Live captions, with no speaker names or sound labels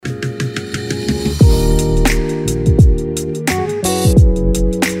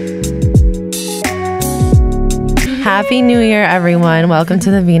Happy New Year, everyone. Welcome to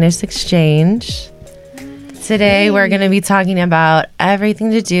the Venus Exchange. Today, we're going to be talking about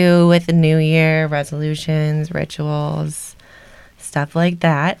everything to do with the New Year, resolutions, rituals, stuff like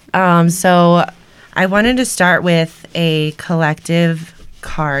that. So I wanted to start with a collective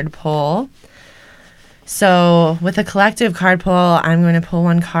card pull. So with a collective card pull, I'm going to pull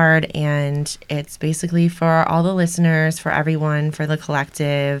one card, and it's basically for all the listeners, for everyone, for the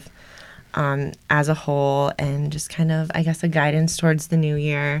collective, as a whole, and just kind of, I guess, a guidance towards the new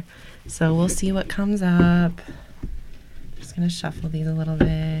year. So we'll see what comes up. Just going to shuffle these a little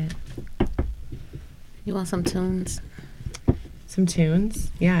bit. You want some tunes? Some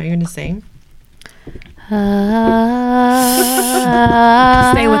tunes? Yeah, you're going to sing?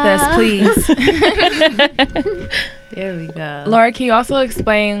 Stay with us, please. There we go. Laura, can you also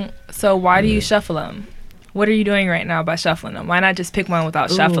explain, so why do you shuffle them? What are you doing right now by shuffling them? Why not just pick one without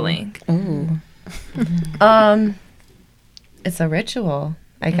shuffling? Ooh. It's a ritual,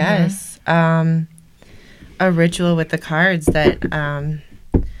 I guess. A ritual with the cards that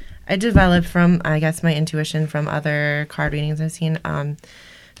I developed from, I guess, my intuition from other card readings I've seen,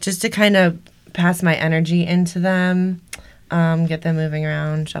 just to kind of pass my energy into them, get them moving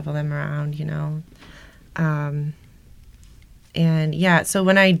around, shuffle them around, you know. And yeah, so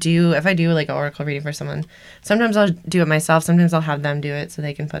when if I do like an oracle reading for someone, sometimes I'll do it myself, sometimes I'll have them do it so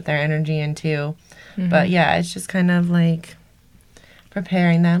they can put their energy in too. Mm-hmm. But yeah, it's just kind of like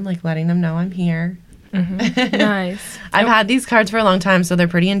preparing them, like letting them know I'm here. Mm-hmm. Nice. I've had these cards for a long time, so they're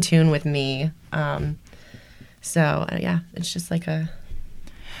pretty in tune with me. So yeah, it's just like a...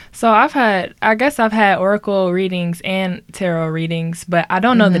 So I've had oracle readings and tarot readings, but I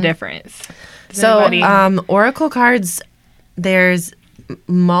don't know the difference. Oracle cards, there's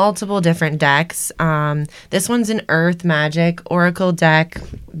multiple different decks. This one's an Earth Magic Oracle deck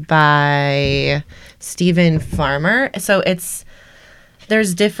by Stephen Farmer. So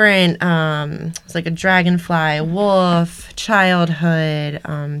there's different, it's like a dragonfly, wolf, childhood,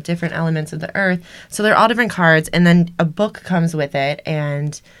 different elements of the earth. So they're all different cards, and then a book comes with it,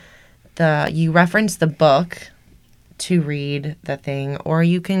 and you reference the book to read the thing, or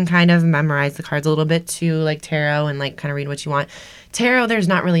you can kind of memorize the cards a little bit too, like tarot, and like kind of read what you want. Tarot, there's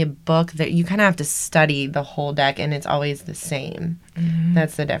not really a book, that you kind of have to study the whole deck, and it's always the same. Mm-hmm.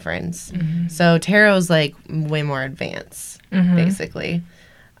 That's the difference. Mm-hmm. So tarot's like way more advanced, basically.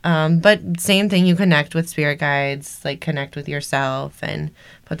 But same thing, you connect with spirit guides, like connect with yourself and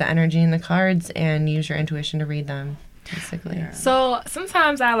put the energy in the cards and use your intuition to read them. Basically. Yeah. So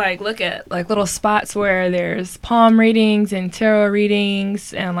sometimes I like look at like little spots where there's palm readings and tarot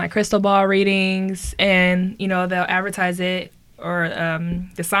readings and like crystal ball readings, and you know they'll advertise it, or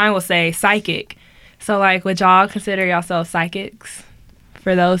the sign will say psychic. So like, would y'all consider yourself psychics?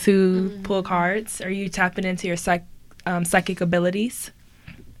 For those who pull cards, are you tapping into your psychic abilities?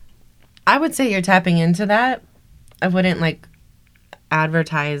 I would say you're tapping into that. I wouldn't like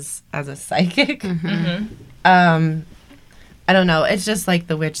advertise as a psychic. Mm-hmm. I don't know. It's just like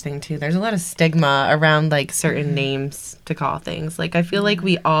the witch thing too. There's a lot of stigma around like certain names to call things. Like I feel like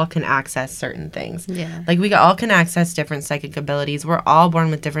we all can access certain things. Yeah. Like we all can access different psychic abilities. We're all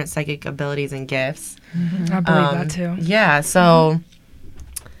born with different psychic abilities and gifts. Mm-hmm. I believe that too. Yeah. So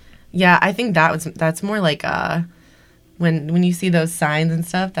yeah, I think that's more like when you see those signs and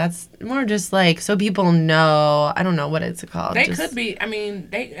stuff, that's more just like so people know. I don't know what it's called. They could be. I mean,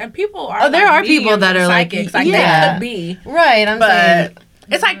 people are. Oh, there are people that are psychics. like, they could be right. But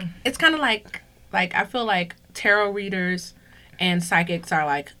it's like it's kind of like I feel like tarot readers and psychics are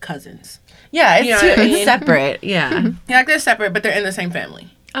like cousins. Yeah, it's, you know it's separate. Yeah, like they're separate, but they're in the same family.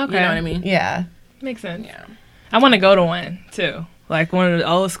 Okay, you know what I mean? Yeah, makes sense. Yeah, I want to go to one too. Like one of the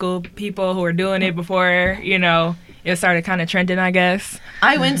old school people who were doing it before, you know. It started kind of trending, I guess.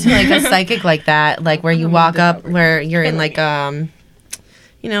 I went to like a psychic like that, like where you walk up, where you're in like you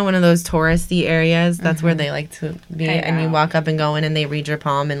know, one of those touristy areas. That's where they like to be, and you walk up and go in, and they read your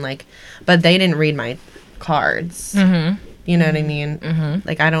palm, and like, but they didn't read my cards. Mm-hmm. You know what I mean? Mm-hmm.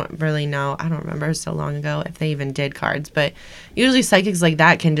 Like I don't really know. I don't remember so long ago if they even did cards, but usually psychics like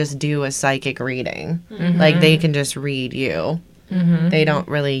that can just do a psychic reading. Mm-hmm. Like they can just read you. Mm-hmm. They don't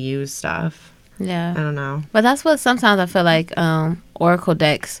really use stuff. Yeah. I don't know. But that's what sometimes I feel like oracle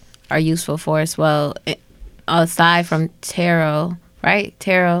decks are useful for as well, aside from tarot, right?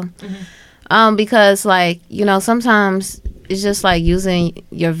 Tarot. Mm-hmm. Because, like, you know, sometimes it's just like using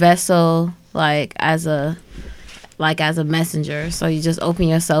your vessel, like, as a messenger. So you just open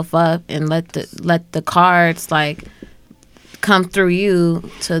yourself up and let the cards, like, come through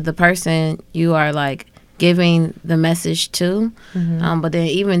you to the person you are, like, giving the message to. Mm-hmm. But then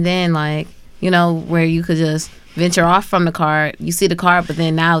even then, like, you know, where you could just venture off from the card. You see the card, but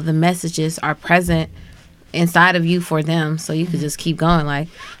then now the messages are present inside of you for them, so you could just keep going. Like,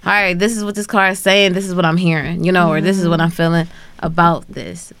 all right, this is what this card is saying. This is what I'm hearing, you know, or this is what I'm feeling about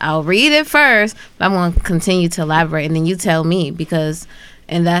this. I'll read it first, but I'm going to continue to elaborate, and then you tell me, because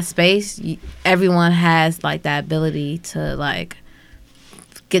in that space, everyone has like that ability to like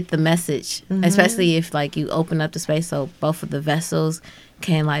get the message, especially if like you open up the space so both of the vessels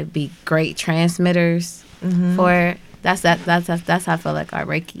can like be great transmitters for it. That's how I feel like our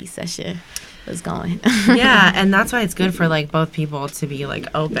Reiki session is going. Yeah, and that's why it's good for like both people to be like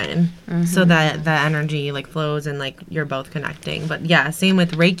open, so that the energy like flows and like you're both connecting. But yeah, same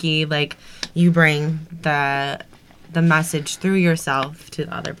with Reiki, like you bring the message through yourself to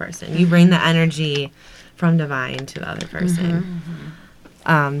the other person. You bring the energy from divine to the other person.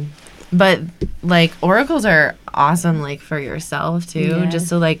 But like oracles are awesome like for yourself too, just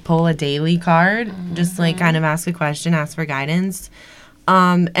to like pull a daily card, just like kind of ask a question, ask for guidance.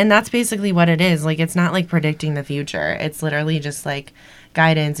 And that's basically what it is. Like, it's not like predicting the future. It's literally just like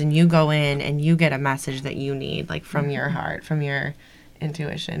guidance, and you go in and you get a message that you need, like from your heart, from your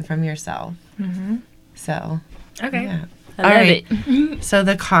intuition, from yourself. So, Okay. yeah. I love it. So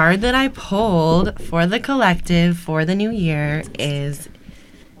the card that I pulled for the collective for the new year is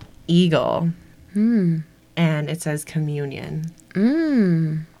Eagle. And it says communion.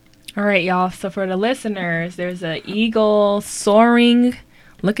 All right, y'all. So for the listeners, there's an eagle soaring,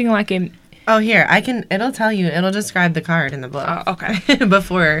 looking like a... Oh, here, it'll tell you, it'll describe the card in the book. Oh, okay.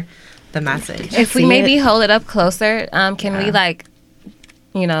 Before the message. If we maybe hold it up closer, can we like,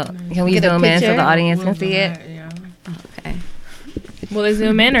 you know, can we Get a zoom in so picture? the audience can see it? Okay. Will it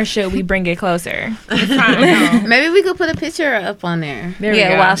zoom in or should we bring it closer? Maybe we could put a picture up on there. There we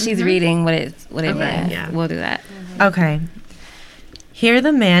Yeah, go. while she's reading what it means. yeah. We'll do that. Okay. Here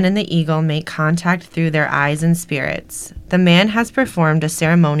the man and the eagle make contact through their eyes and spirits. The man has performed a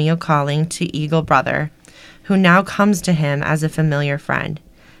ceremonial calling to Eagle Brother, who now comes to him as a familiar friend.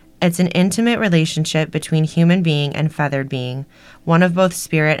 It's an intimate relationship between human being and feathered being, one of both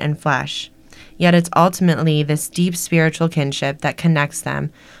spirit and flesh. Yet it's ultimately this deep spiritual kinship that connects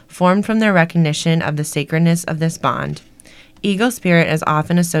them, formed from their recognition of the sacredness of this bond. Eagle spirit is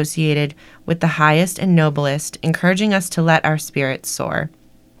often associated with the highest and noblest, encouraging us to let our spirits soar.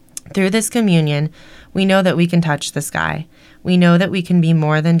 Through this communion, we know that we can touch the sky. We know that we can be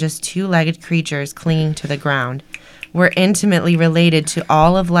more than just two-legged creatures clinging to the ground. We're intimately related to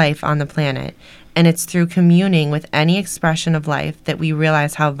all of life on the planet, and it's through communing with any expression of life that we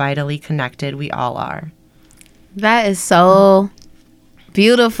realize how vitally connected we all are. That is so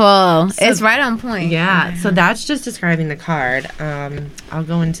beautiful. It's right on point. Yeah, so that's just describing the card. I'll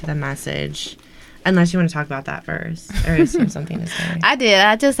go into the message, unless you want to talk about that first, or is there something to say? I did.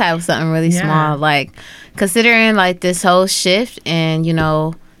 I just have something really small. Like, considering like this whole shift and, you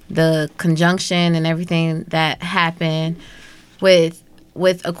know, the conjunction and everything that happened with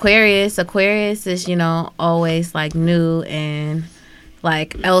Aquarius. Aquarius is, you know, always like new and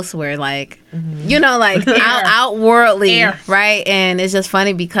like elsewhere, like, you know, like outwardly, right? And it's just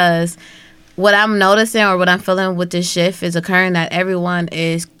funny because what I'm noticing or what I'm feeling with this shift is occurring that everyone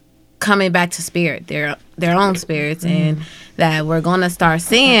is coming back to spirit, their own spirits, and that we're going to start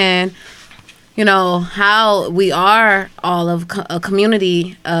seeing, you know, how we are all of a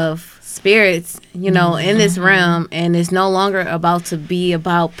community of spirits, you know, in this realm, and it's no longer about to be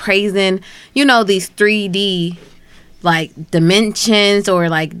about praising, you know, these 3D like dimensions or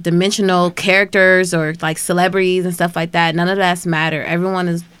like dimensional characters or like celebrities and stuff like that. None of that's matter. Everyone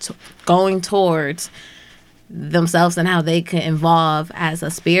is going towards themselves and how they can evolve as a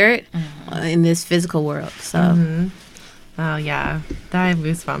spirit in this physical world. So Oh, yeah. I have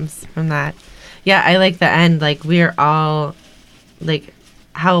goosebumps from that. Yeah, I like the end. Like, we're all, like,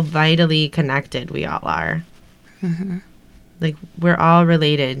 how vitally connected we all are. Like, we're all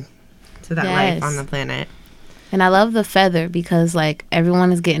related to that life on the planet. And I love the feather because, like,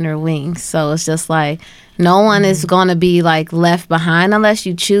 everyone is getting their wings. So it's just like no one is going to be, like, left behind unless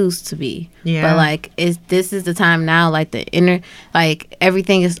you choose to be. Yeah. But, like, this is the time now, like, the inner, like,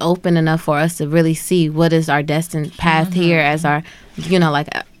 everything is open enough for us to really see what is our destined path here as our, you know, like,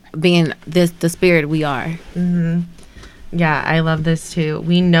 being the spirit we are. Yeah, I love this, too.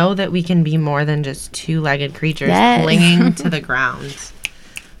 We know that we can be more than just two-legged creatures Yes. clinging to the ground.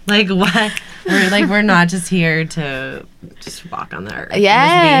 Like, what? We're not just here to just walk on the earth.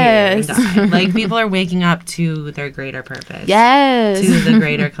 Yes. Just be here and die. Like, people are waking up to their greater purpose. Yes. To the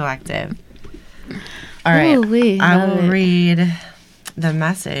greater collective. All right. Ooh-wee, I love will it. read the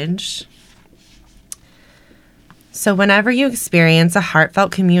message. So whenever you experience a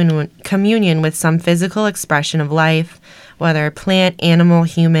heartfelt communion with some physical expression of life, whether plant, animal,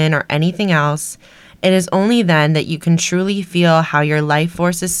 human, or anything else, it is only then that you can truly feel how your life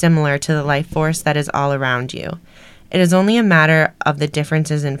force is similar to the life force that is all around you. It is only a matter of the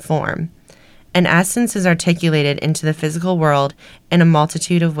differences in form. An essence is articulated into the physical world in a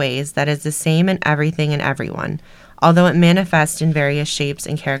multitude of ways that is the same in everything and everyone, although it manifests in various shapes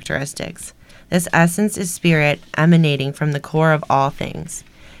and characteristics. This essence is spirit emanating from the core of all things.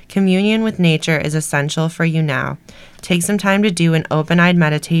 Communion with nature is essential for you now. Take some time to do an open-eyed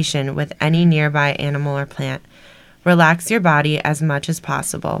meditation with any nearby animal or plant. Relax your body as much as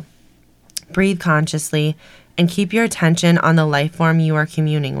possible. Breathe consciously and keep your attention on the life form you are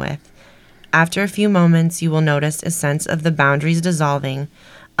communing with. After a few moments, you will notice a sense of the boundaries dissolving,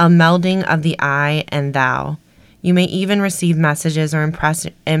 a melding of the I and thou. You may even receive messages or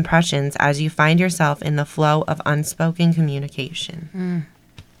impressions as you find yourself in the flow of unspoken communication.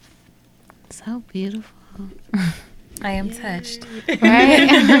 So beautiful. I am touched.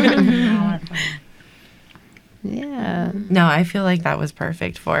 Right? Yeah. No, I feel like that was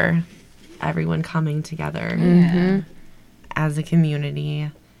perfect for everyone coming together as a community,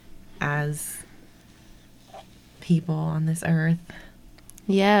 as people on this earth.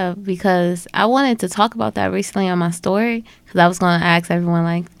 Yeah, because I wanted to talk about that recently on my story, because I was going to ask everyone,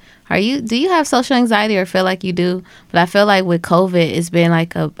 like, do you have social anxiety or feel like you do? But I feel like with COVID, it's been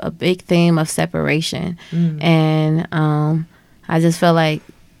like a big theme of separation. And I just feel like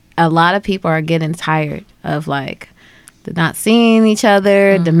a lot of people are getting tired of like the not seeing each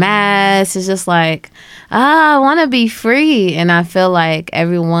other, the mask. It's just like, I want to be free. And I feel like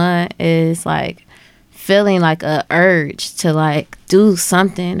everyone is like feeling like a urge to like do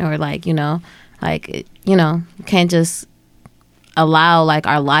something, or like, you can't just allow like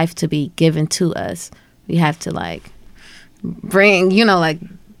our life to be given to us. We have to like bring, like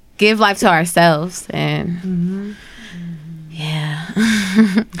give life to ourselves. And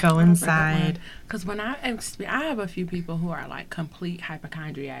Go inside. Because when I have a few people who are like complete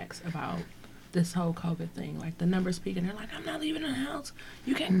hypochondriacs about this whole COVID thing. Like the numbers speaking, they're like, I'm not leaving the house.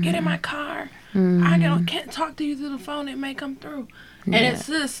 You can't get in my car. I can't talk to you through the phone. It may come through. And it's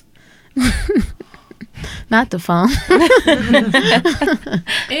just not the phone.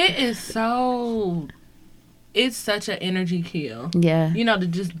 It's such an energy kill. Yeah. To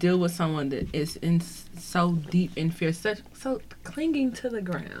just deal with someone that is in so deep in fear, so clinging to the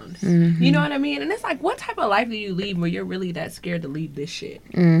ground. You know what I mean? And it's like, what type of life do you lead where you're really that scared to leave this shit?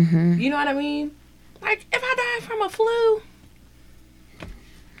 You know what I mean? Like, if I die from a flu,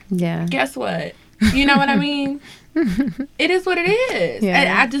 guess what? You know what I mean? It is what it is. Yeah.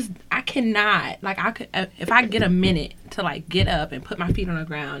 And I cannot, like, if I get a minute to like get up and put my feet on the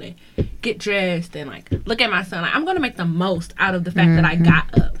ground and get dressed and like look at my son, like, I'm gonna make the most out of the fact that I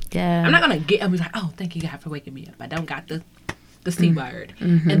got up. Yeah. I'm not gonna get up and be like, oh, thank you God for waking me up. I don't got the C word.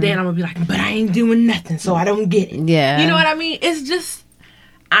 And then I'm gonna be like, but I ain't doing nothing, so I don't get it. Yeah. You know what I mean? It's just,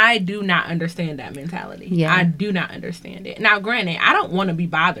 I do not understand that mentality. Yeah. I do not understand it. Now, granted, I don't want to be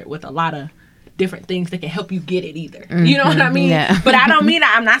bothered with a lot of different things that can help you get it either. You know what I mean? Yeah. But I don't mean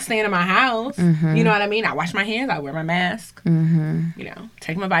I'm not staying in my house. You know what I mean? I wash my hands. I wear my mask.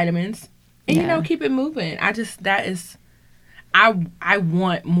 Take my vitamins. And, keep it moving. I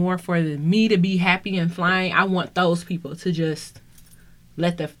want more for me to be happy and flying. I want those people to just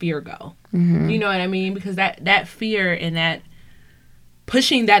let the fear go. You know what I mean? Because that fear and that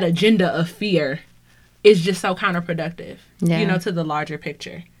pushing that agenda of fear is just so counterproductive, to the larger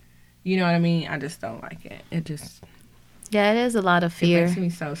picture. You know what I mean? I just don't like it. It just... Yeah, it is a lot of fear. It makes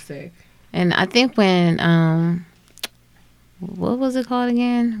me so sick. And I think when... what was it called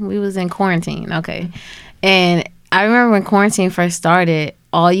again? We was in quarantine. Okay. And I remember when quarantine first started,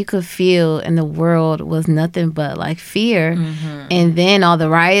 all you could feel in the world was nothing but like fear. And then all the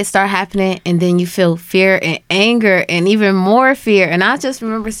riots start happening, and then you feel fear and anger and even more fear. And I just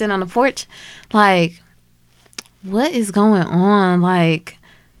remember sitting on the porch like, what is going on? Like,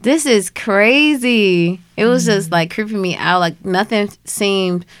 this is crazy. It was just like creeping me out. Like nothing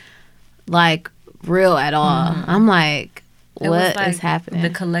seemed like real at all. I'm like, what is happening? The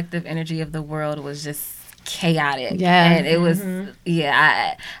collective energy of the world was just chaotic. Yeah. And it was,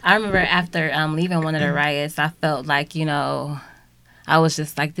 I remember after leaving one of the riots, I felt like, I was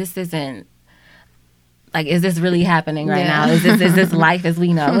just like, this isn't, like, is this really happening right now? Is this life as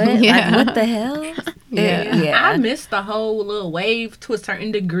we know it? Yeah. Like, what the hell? I missed the whole little wave to a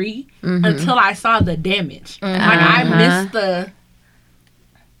certain degree until I saw the damage. Like, I missed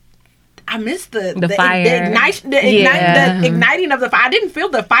I missed the fire. the igniting of the fire. I didn't feel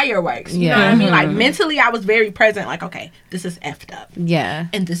the fireworks. You know what I mean? Like mentally, I was very present. Like, okay, this is effed up. Yeah.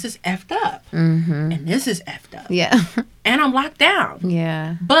 And this is effed up. And this is effed up. Yeah. And I'm locked down.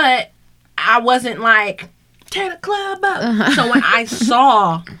 Yeah. But I wasn't like, tear the club up. So when I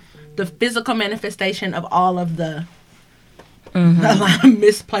saw the physical manifestation of all of a lot of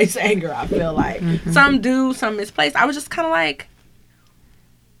misplaced anger, I feel like some do, some misplaced. I was just kind of like,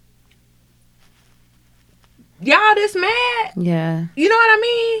 y'all this mad? Yeah. You know what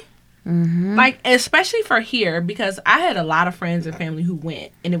I mean? Like, especially for here, because I had a lot of friends and family who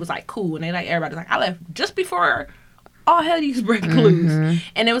went, and it was like cool, and they like everybody was like, I left just before all hell these break loose,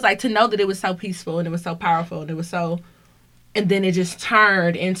 and it was like to know that it was so peaceful and it was so powerful and it was so, and then it just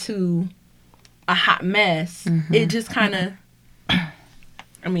turned into a hot mess. It just kind of,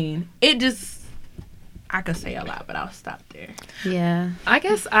 I mean, it just, I could say a lot, but I'll stop there. Yeah. I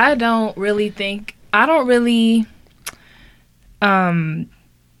guess I don't really, how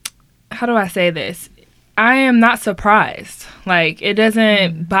do I say this? I am not surprised. Like, it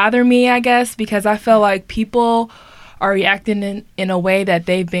doesn't bother me, I guess, because I feel like people are reacting in a way that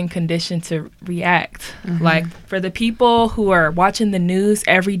they've been conditioned to react. Like, for the people who are watching the news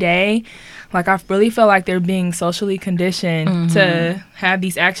every day, like, I really feel like they're being socially conditioned to have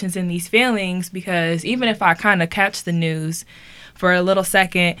these actions and these feelings, because even if I kind of catch the news for a little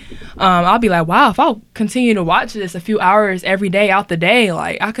second, I'll be like, wow, if I'll continue to watch this a few hours every day out the day,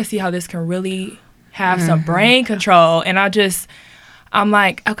 like, I could see how this can really have some brain control. And I'm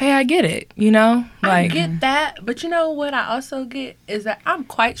like, okay, I get it, you know? Like, I get that, but you know what I also get is that I'm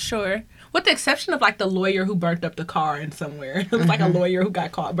quite sure, with the exception of like the lawyer who burnt up the car in somewhere, it was like a lawyer who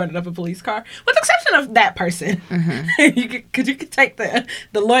got caught burning up a police car. With the exception of that person, you could take the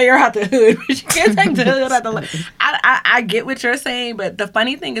lawyer out the hood, but you can't take the hood out the. I get what you're saying, but the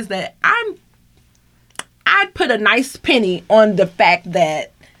funny thing is that I'd put a nice penny on the fact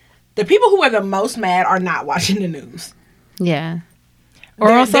that the people who are the most mad are not watching the news. Yeah.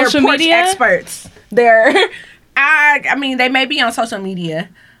 or on social they're media experts. I mean, they may be on social media,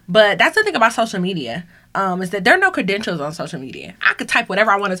 but that's the thing about social media. Is that there are no credentials on social media. I could type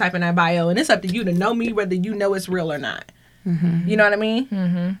whatever I want to type in that bio, and it's up to you to know me, whether you know it's real or not. Mm-hmm. You know what I mean?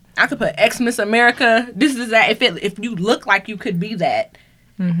 Mm-hmm. I could put X Miss America. This is that. If you look like you could be that,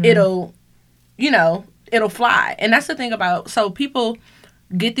 it'll fly. And that's the thing about. So people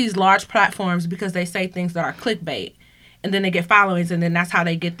get these large platforms because they say things that are clickbait, and then they get followings, and then that's how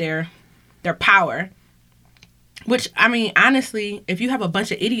they get their power. Which, I mean, honestly, if you have a bunch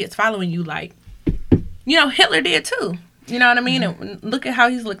of idiots following you, like, Hitler did too. You know what I mean? Mm-hmm. And look at how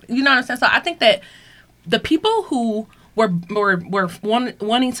he's looked. You know what I'm saying? So I think that the people who were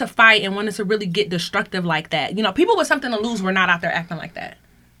wanting to fight and wanted to really get destructive like that, people with something to lose were not out there acting like that.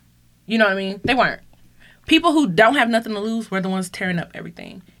 You know what I mean? They weren't. People who don't have nothing to lose were the ones tearing up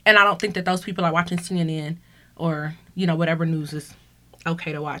everything. And I don't think that those people are watching CNN or, whatever news is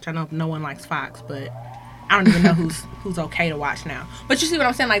okay to watch. I know no one likes Fox, but I don't even know who's okay to watch now. But you see what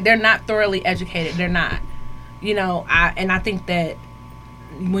I'm saying? Like, they're not thoroughly educated. They're not. I think that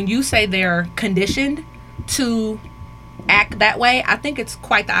when you say they're conditioned to act that way, I think it's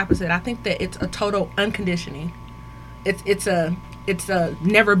quite the opposite. I think that it's a total unconditioning. It's a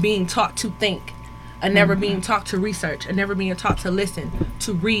never being taught to think, a never being taught to research, a never being taught to listen,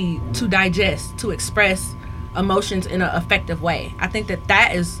 to read, to digest, to express emotions in an effective way. I think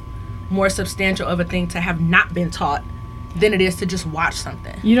that is more substantial of a thing to have not been taught than it is to just watch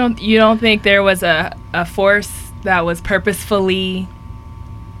something. You don't think there was a force that was purposefully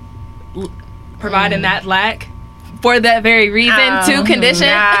providing that lack for that very reason to condition?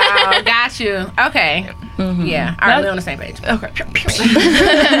 No, got you. Okay. Mm-hmm. Yeah. All right, we're on the same page. Okay.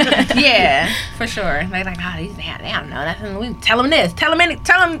 Yeah, for sure. They're like, they don't know nothing. We tell them this. Tell them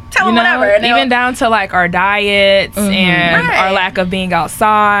whatever. And even down to like our diets and our lack of being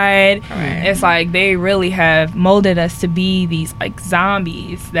outside. Right. It's like they really have molded us to be these like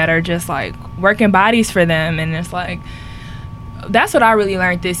zombies that are just like working bodies for them. And it's like, that's what I really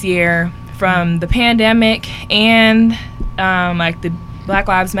learned this year from the pandemic and like the Black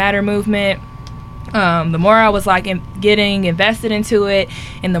Lives Matter movement. The more I was like getting invested into it,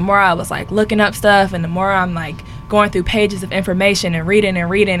 and the more I was like looking up stuff, and the more I'm like going through pages of information and reading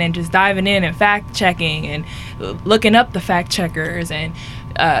and just diving in and fact checking and looking up the fact checkers and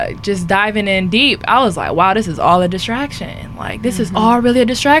just diving in deep, I was like, wow, this is all a distraction. Like, this is all really a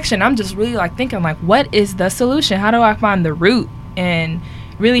distraction. I'm just really like thinking like, what is the solution? How do I find the root and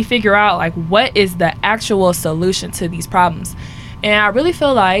really figure out like what is the actual solution to these problems? And I really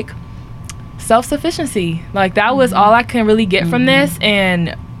feel like self-sufficiency, like that was all I can really get from this.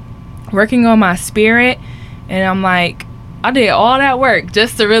 And working on my spirit, and I'm like, I did all that work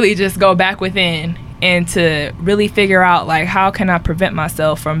just to really just go back within and to really figure out like how can I prevent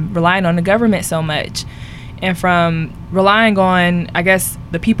myself from relying on the government so much and from relying on, I guess,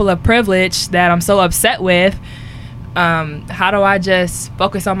 the people of privilege that I'm so upset with. How do I just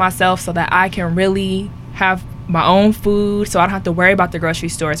focus on myself so that I can really have my own food, so I don't have to worry about the grocery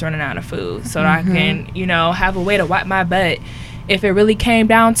stores running out of food, so that I can, you know, have a way to wipe my butt if it really came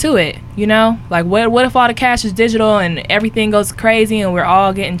down to it, you know? Like, what if all the cash is digital and everything goes crazy and we're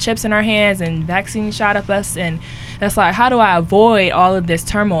all getting chips in our hands and vaccines shot up us? And that's like, how do I avoid all of this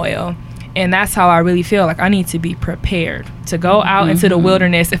turmoil? And that's how I really feel like I need to be prepared to go out into the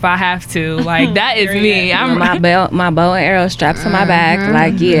wilderness if I have to. Like, that is me. I'm my belt, my bow and arrow strapped to my back.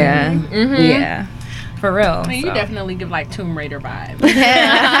 Like, yeah. For real. I mean, you So. definitely give like Tomb Raider vibes. Dude,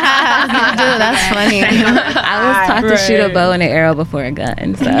 that's funny. I was taught to shoot a bow and an arrow before a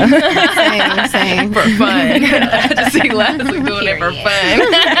gun. So Same. For fun. Just see Leslie doing it for fun.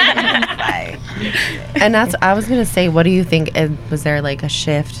 And that's, I was going to say, what do you think, was there like a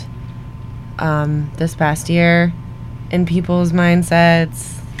shift this past year in people's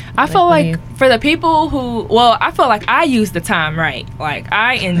mindsets? I feel what do you- like for the people who, well, I feel like I used the time right. Like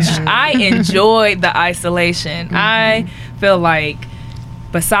I enjoyed the isolation. I feel like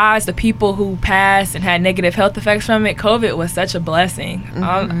besides the people who passed and had negative health effects from it, COVID was such a blessing.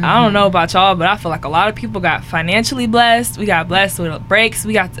 I don't know about y'all, but I feel like a lot of people got financially blessed. We got blessed with breaks.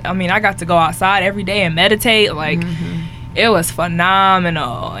 I got to go outside every day and meditate. Like it was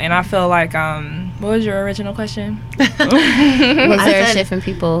phenomenal. And I feel like, what was your original question? Was there a shift in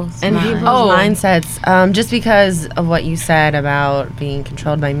people's And minds? people's mindsets, just because of what you said about being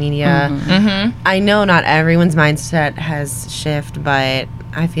controlled by media. I know not everyone's mindset has shifted, but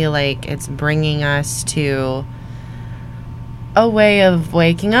I feel like it's bringing us to a way of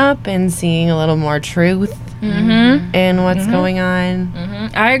waking up and seeing a little more truth in what's going on.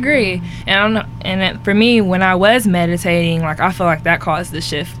 I agree. For me, when I was meditating, like I feel like that caused the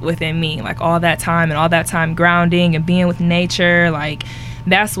shift within me. Like all that time grounding and being with nature, like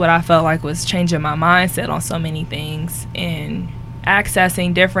that's what I felt like was changing my mindset on so many things and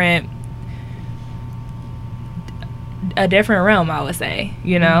accessing a different realm, I would say,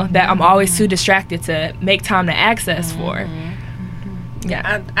 you know, that I'm always too distracted to make time to access for.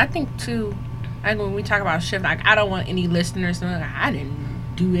 Yeah. I think too, like when we talk about shift, like I don't want any listeners to know like, I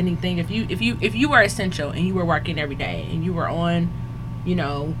didn't do anything. If you were essential and you were working every day and you were on, you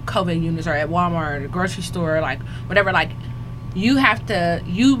know, COVID units or at Walmart or the grocery store, like whatever, like you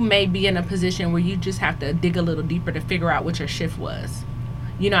may be in a position where you just have to dig a little deeper to figure out what your shift was.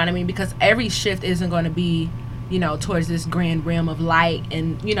 You know what I mean? Because every shift isn't going to be, you know, towards this grand realm of light.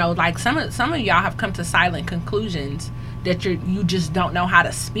 And, you know, like some of y'all have come to silent conclusions that you just don't know how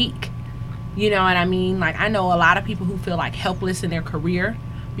to speak. You know what I mean? Like I know a lot of people who feel like helpless in their career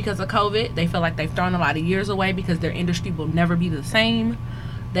because of COVID. They feel like they've thrown a lot of years away because their industry will never be the same.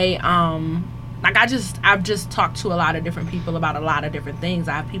 They like I've just talked to a lot of different people about a lot of different things.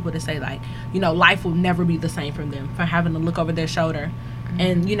 I have people that say like, you know, life will never be the same for them, for having to look over their shoulder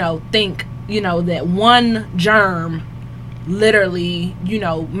and, you know, think, you know, that one germ literally, you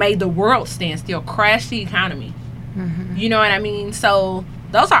know, made the world stand still, crashed the economy. You know what I mean? So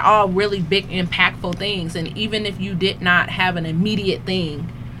those are all really big, impactful things. And even if you did not have an immediate thing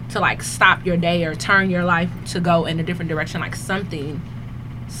to like stop your day or turn your life to go in a different direction, like something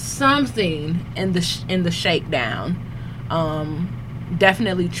in the shakedown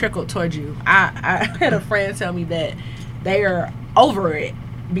definitely trickled towards you. I had a friend tell me that they are over it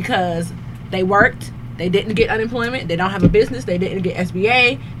because they worked, they didn't get unemployment, they don't have a business, they didn't get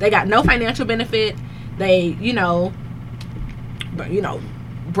SBA, they got no financial benefit, they,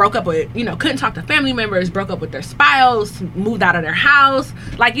 broke up with, couldn't talk to family members, broke up with their spouse, moved out of their house,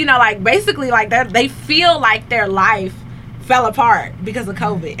 like, basically like that, they feel like their life fell apart because of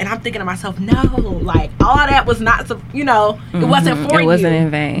COVID. And I'm thinking to myself, no, like all that was not, it wasn't for you. It wasn't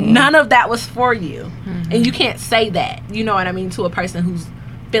in vain. None of that was for you. And you can't say that, you know what I mean, to a person who's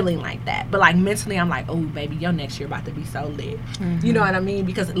feeling like that. But like mentally, I'm like, oh baby, your next year about to be so lit. You know what I mean?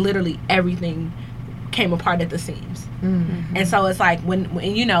 Because literally everything came apart at the seams. And so it's like when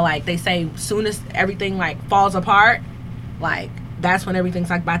like they say, soon as everything like falls apart, like that's when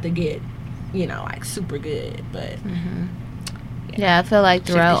everything's like about to get, like super good. But yeah, I feel like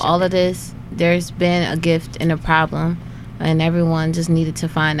throughout all of this, there's been a gift and a problem, and everyone just needed to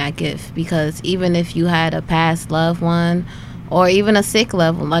find that gift. Because even if you had a past loved one or even a sick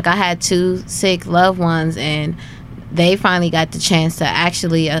loved one, like I had 2 sick loved ones, and they finally got the chance to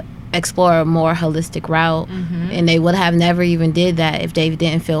actually explore a more holistic route, and they would have never even did that if they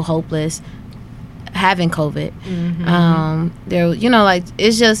didn't feel hopeless having COVID. There, you know, like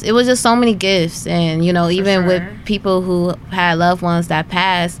it was just so many gifts, and you know, even with people who had loved ones that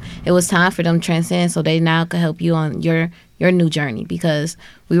passed, it was time for them to transcend, so they now could help you on your new journey, because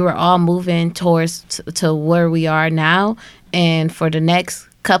we were all moving towards to where we are now, and for the next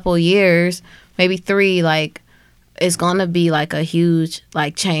couple years, maybe 3, like it's gonna be like a huge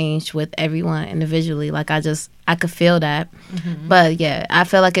like change with everyone individually. Like I could feel that. But yeah, I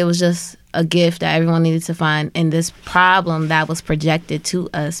feel like it was just a gift that everyone needed to find in this problem that was projected to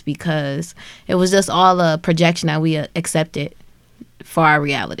us, because it was just all a projection that we accepted for our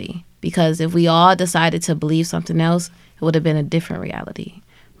reality. Because if we all decided to believe something else, it would have been a different reality.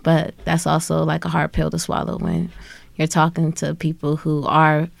 But that's also like a hard pill to swallow when you're talking to people who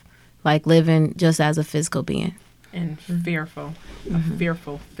are like living just as a physical being. And fearful, a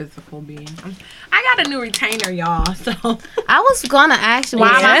fearful physical being. I got a new retainer, y'all. So I was gonna ask you,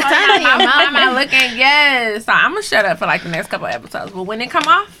 why am I looking? Yes. So I'm gonna shut up for like the next couple of episodes. But when it come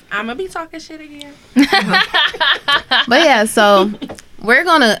off, I'm gonna be talking shit again. But yeah, so we're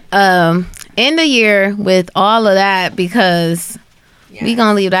gonna end the year with all of that, because we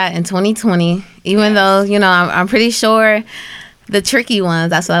gonna leave that in 2020. Even though, you know, I'm pretty sure the tricky ones,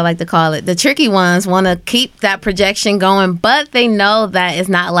 that's what I like to call it, the tricky ones want to keep that projection going, but they know that it's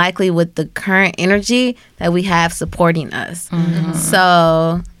not likely with the current energy that we have supporting us.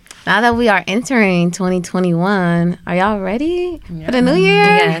 So now that we are entering 2021, are y'all ready for the new year?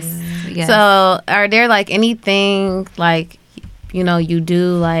 Yes. So are there like anything like, you know, you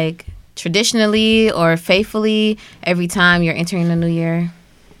do like traditionally or faithfully every time you're entering the new year?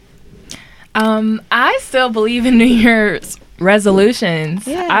 I still believe in New Year's resolutions.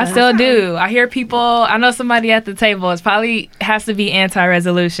 Yeah. I still do. I hear people, I know somebody at the table, it probably has to be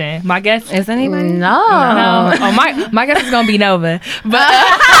anti-resolution. My guess Is anybody? No. Oh, my guess is gonna be Nova. But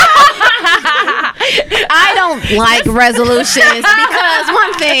I don't like resolutions because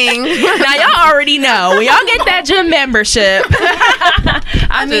one thing. Now y'all already know when y'all get that gym membership.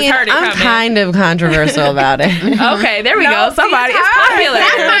 I mean, just heard it I'm coming. kind of controversial about it. okay, there we go. Somebody, it's popular.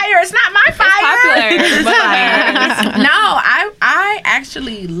 It's not my fire. Popular, but No, I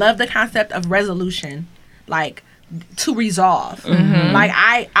actually love the concept of resolution, like to resolve. Like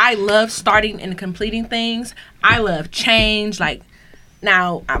I love starting and completing things. I love change. Like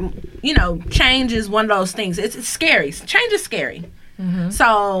now, you know, change is one of those things. It's scary. Change is scary.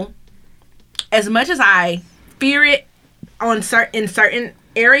 So as much as I fear it in certain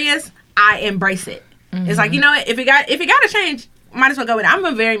areas, I embrace it. It's like, you know what, if you got to change, might as well go with it.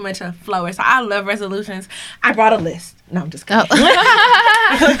 I'm very much a flower, so I love resolutions. I brought a list. No, I'm just kidding.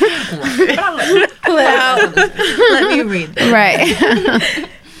 Let me read this. Right.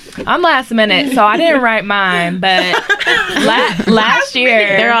 I'm last minute, so I didn't write mine. But last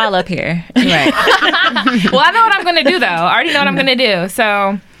year, They're all up here. Right. well, I know what I'm gonna do though. I already know what I'm gonna do.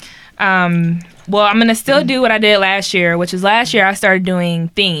 So, well, I'm gonna still do what I did last year, which is last year I started doing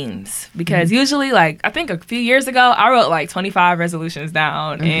themes, because usually, like I think a few years ago, I wrote like 25 resolutions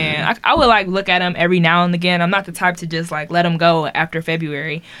down, and I would like look at them every now and again. I'm not the type to just like let them go after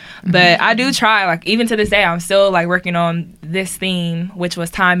February, but I do try. Like even to this day, I'm still like working on this theme, which was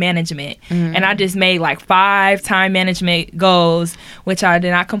time management, and I just made like 5 time management goals, which I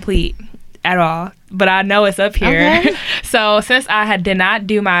did not complete at all, but I know it's up here. Okay. So since I did not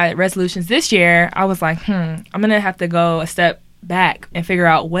do my resolutions this year, I was like, I'm gonna have to go a step back and figure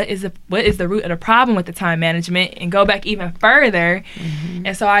out what is the root of the problem with the time management, and go back even further.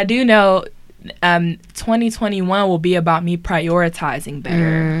 And so I do know 2021 will be about me prioritizing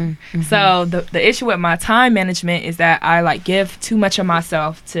better. So the issue with my time management is that I like give too much of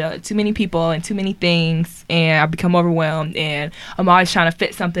myself to too many people and too many things, and I become overwhelmed, and I'm always trying to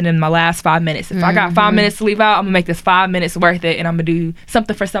fit something in my last 5 minutes. If I got 5 minutes to leave out, I'm gonna make this 5 minutes worth it, and I'm gonna do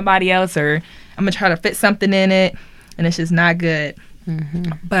something for somebody else, or I'm gonna try to fit something in it, and it's just not good.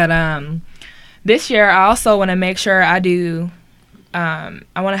 But this year I also want to make sure I do I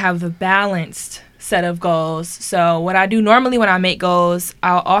want to have a balanced set of goals. So what I do normally when I make goals,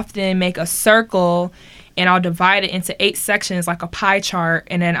 I'll often make a circle and I'll divide it into 8 sections like a pie chart,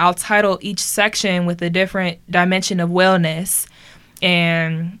 and then I'll title each section with a different dimension of wellness.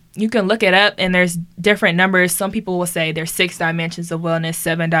 And you can look it up, and there's different numbers. Some people will say there's 6 dimensions of wellness,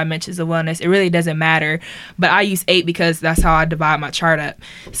 7 dimensions of wellness. It really doesn't matter, but I use 8 because that's how I divide my chart up.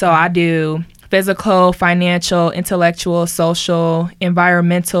 So I do physical, financial, intellectual, social,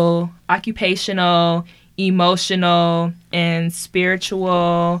 environmental, occupational, emotional, and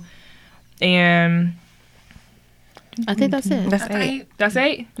spiritual. And I think that's it. That's 8. That's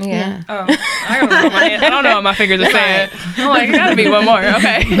 8? Yeah. Oh, I don't know. I don't know what my fingers are saying. I'm like, it gotta be one more.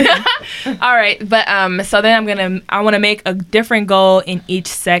 Okay. All right, but so then I want to make a different goal in each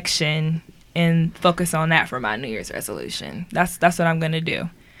section and focus on that for my New Year's resolution. That's what I'm gonna do.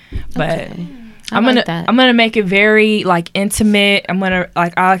 But Okay. I'm like that. gonna make it very like intimate. I'm gonna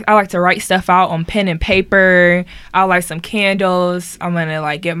like I like to write stuff out on pen and paper. I'll light some candles. I'm gonna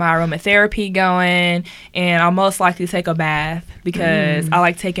like get my aromatherapy going, and I'll most likely take a bath because I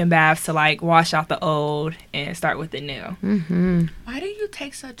like taking baths to like wash out the old and start with the new. Mm-hmm. Why do you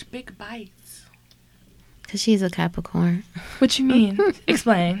take such big bites? Because she's a Capricorn. What you mean?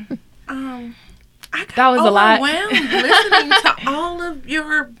 Explain. I got That was a lot. overwhelmed listening to all of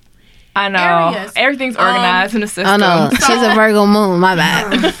your. I know Areas. everything's organized in the system. Oh no, she's a Virgo moon. My bad.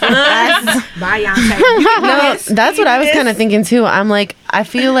 Bye, Yonsei. No, that's what I was kind of thinking too. I'm like, I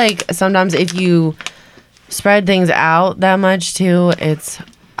feel like sometimes if you spread things out that much too, it's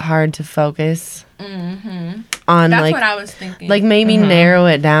hard to focus on That's like what I was thinking. like maybe narrow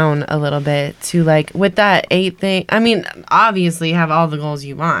it down a little bit to like with that 8 thing. I mean, obviously have all the goals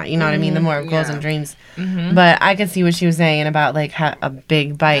you want. You know what I mean? The more goals and dreams. But I could see what she was saying about like a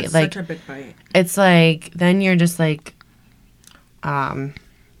big bite. That's like such a big bite. it's like then you're just like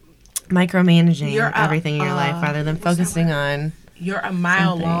micromanaging You're everything in your life rather than what's that focusing word? on You're a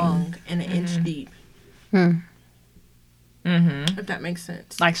mile Something. long and an inch deep. Mm-hmm. If that makes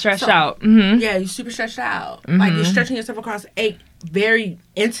sense. Like stretched So- out. Mm-hmm. Yeah, you're super stretched out. Like you're stretching yourself across 8 very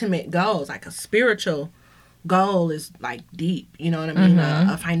intimate goals. Like a spiritual goal is like deep. You know what I mean?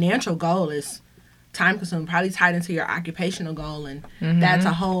 A financial goal is time consuming, probably tied into your occupational goal, and that's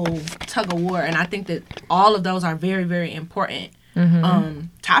a whole tug of war. And I think that all of those are very, very important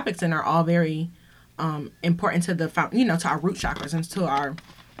topics, and are all very important to to our root chakras and to our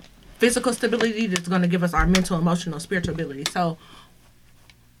physical stability that's going to give us our mental, emotional, spiritual ability. So,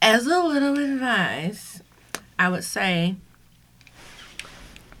 as a little advice, I would say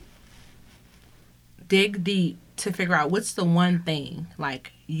dig deep to figure out what's the one thing,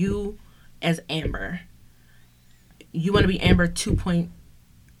 like you as Amber, you want to be Amber 2.0,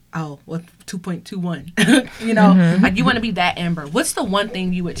 what 2.21, you know, like you want to be that Amber. What's the one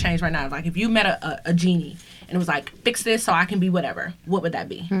thing you would change right now? Like if you met a genie and it was like, fix this so I can be whatever, what would that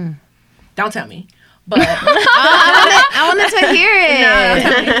be? Don't tell me. But I wanted to hear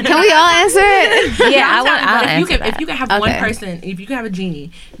it. Can we all answer it? Yeah, But I'll answer if you can have one Okay. person, if you can have a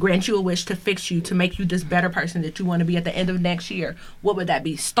genie grant you a wish to fix you, to make you this better person that you want to be at the end of next year, what would that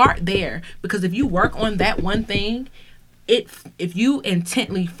be? Start there, because if you work on that one thing, if you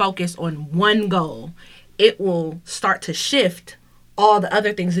intently focus on one goal, it will start to shift all the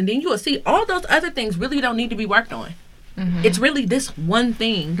other things, and then you will see all those other things really don't need to be worked on. It's really this one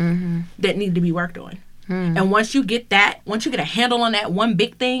thing that need to be worked on. And once you get a handle on that one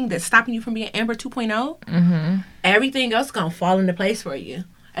big thing that's stopping you from being Amber 2.0, everything else gonna fall into place for you.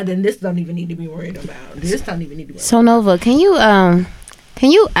 And then this don't even need to be worried about. This don't even need to be worried So Nova, can you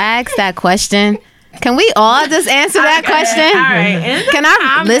ask that question? Can we all just answer that question? All right. In the Can our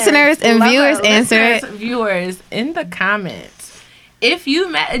comments, listeners and love viewers it. answer it? Listeners, viewers, in the comments, if you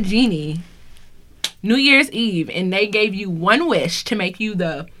met a genie New Year's Eve and they gave you one wish to make you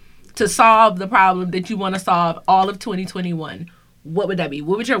to solve the problem that you want to solve all of 2021, what would that be?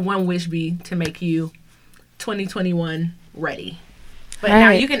 What would your one wish be to make you 2021 ready? But All now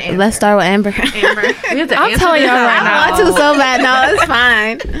right, you can answer. let's start with Amber. Amber. I'm telling y'all right now. I want to so bad. No, it's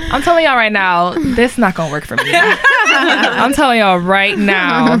fine. I'm telling y'all right now, this not gonna work for me. I'm telling y'all right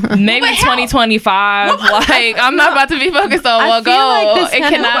now, maybe 2025. Like I'm not about to be focused on one feel like goal. this It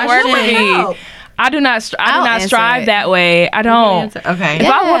kind of cannot work for question- me. Help. I do not I'll answer strive it. that way. I don't. Okay. If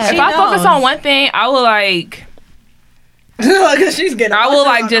I Yeah. focus on one thing, I will like. Because she's getting. I will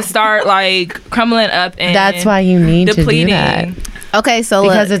like just start like crumbling up and That's why you need depleting. to do that. Okay, so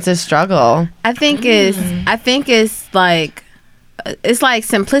Because look, it's a struggle. I think it's like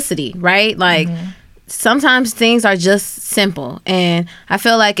simplicity, right? Like sometimes things are just simple, and I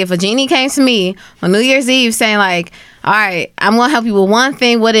feel like if a genie came to me on New Year's Eve saying like, all right, I'm gonna help you with one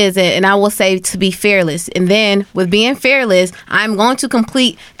thing, what is it? And I will say to be fearless, and then with being fearless, I'm going to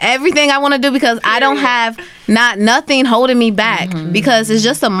complete everything I want to do because I don't have nothing holding me back, because it's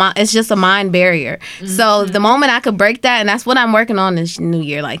just a mind barrier. So the moment I could break that, and that's what I'm working on this new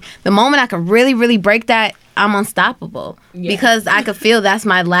year, like the moment I could really, really break that, I'm unstoppable, because I could feel that's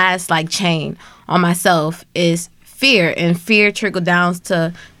my last like chain on myself is fear, and fear trickle down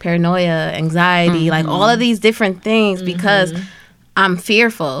to paranoia, anxiety, like all of these different things, because I'm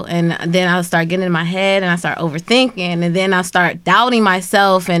fearful, and then I'll start getting in my head and I start overthinking, and then I start doubting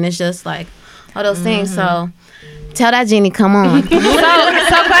myself, and it's just like all those things. So Tell that genie, come on. So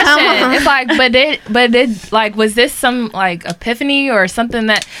question. It's like, but did like, was this some like epiphany or something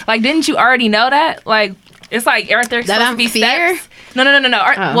that like, didn't you already know that? Like, it's like, aren't there supposed to be steps? No.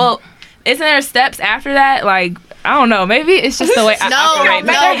 Well, isn't there steps after that? Like, I don't know. Maybe it's just the way I operate.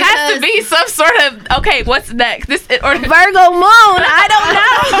 But there has to be some sort of, okay, what's next? Or Virgo moon. I don't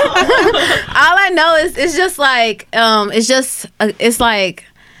know. All I know is it's just like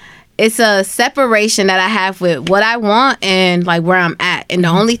it's a separation that I have with what I want and like where I'm at. And the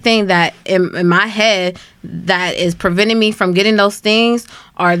only thing that in my head that is preventing me from getting those things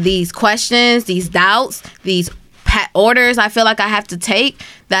are these questions, these doubts, these orders I feel like I have to take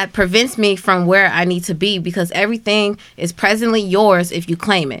that prevents me from where I need to be, because everything is presently yours if you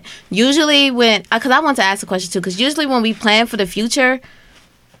claim it. Usually because I want to ask a question too, because usually when we plan for the future,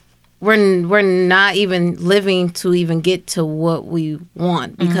 we're not even living to even get to what we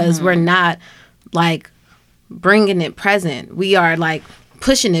want, because we're not like bringing it present. We are like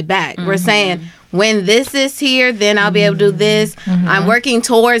pushing it back. We're saying, when this is here, then I'll be able to do this. I'm working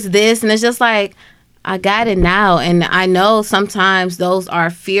towards this. And it's just like, I got it now. And I know sometimes those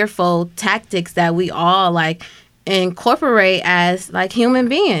are fearful tactics that we all like incorporate as like human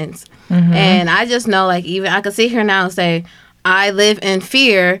beings. And I just know, like, even I could sit here now and say, I live in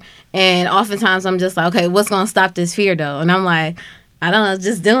fear. And oftentimes I'm just like, okay, what's going to stop this fear though? And I'm like, I don't know,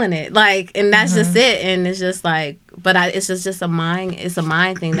 just doing it. Like, and that's just it. And it's just like, but it's just a mind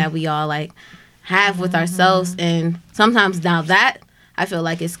thing that we all like have with ourselves. And sometimes now that I feel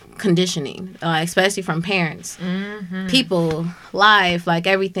like it's conditioning, especially from parents, people, life, like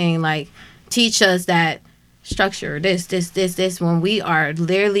everything, like teach us that structure, this, when we are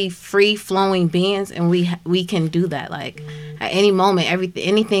literally free flowing beings, and we can do that. Like at any moment,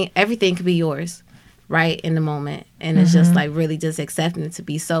 everything could be yours, right in the moment. And it's just like really just accepting it to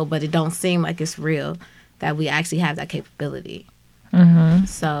be so, but it don't seem like it's real that we actually have that capability.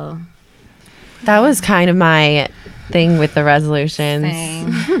 So that was kind of my thing with the resolutions.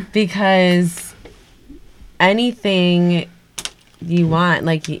 Same. Because anything you want,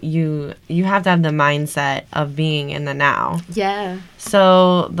 like you have to have the mindset of being in the now. yeah.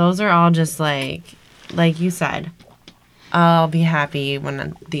 So those are all just like you said, I'll be happy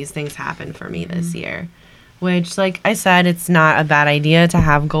when these things happen for me this year. Which, like I said, it's not a bad idea to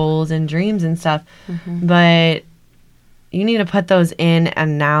have goals and dreams and stuff, but you need to put those in a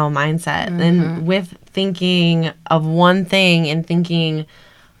now mindset. And with thinking of one thing and thinking,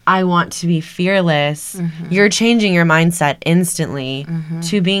 I want to be fearless, you're changing your mindset instantly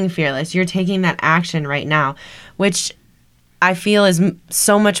to being fearless. You're taking that action right now, which I feel is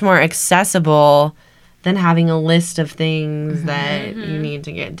so much more accessible than having a list of things that you need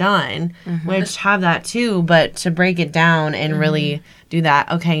to get done, which have that too, but to break it down and really do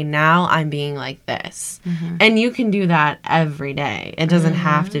that, okay, now I'm being like this. And you can do that every day. It doesn't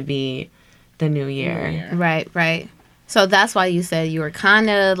have to be the new year. Right. So that's why you said you were kind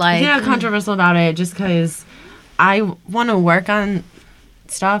of like... Yeah, controversial about it, just because I want to work on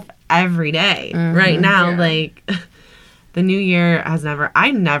stuff every day. Right now, like... The new year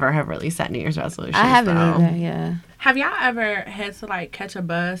I never have really set New Year's resolutions. I haven't either, yeah. Have y'all ever had to like catch a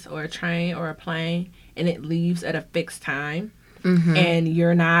bus or a train or a plane and it leaves at a fixed time and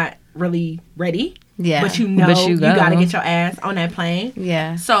you're not really ready? Yeah. But you got to get your ass on that plane.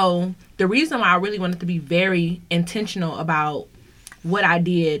 Yeah. So the reason why I really wanted to be very intentional about what I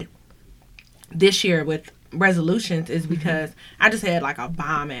did this year with resolutions is because I just had like a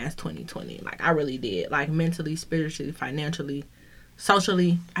bomb ass 2020. Like I really did, like mentally, spiritually, financially,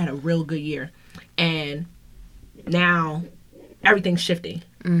 socially. I had a real good year, and now everything's shifting.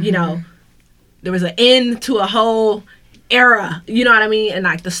 You know, there was an end to a whole era. You know what I mean? And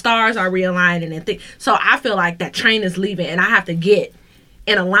like the stars are realigning and things. So I feel like that train is leaving, and I have to get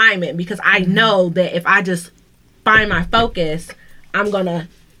in alignment because I know that if I just find my focus, I'm gonna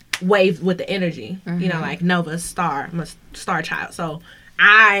wave with the energy, you know, like Nova's star. I'm a star child, so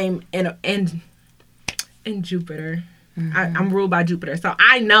I'm in Jupiter. I'm ruled by Jupiter, so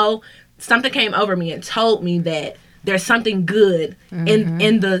I know something came over me and told me that there's something good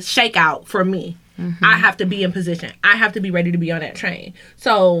in the shakeout for me. I have to be in position. I have to be ready to be on that train.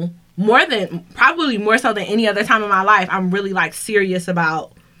 So probably more so than any other time in my life, I'm really like serious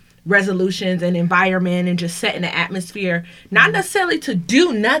about resolutions and environment and just setting the atmosphere, not necessarily to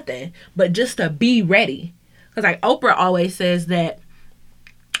do nothing, but just to be ready. Because like Oprah always says that,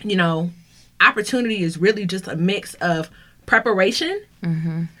 you know, opportunity is really just a mix of preparation.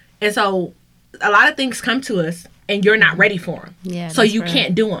 And so a lot of things come to us and you're not ready for them. Yeah. So you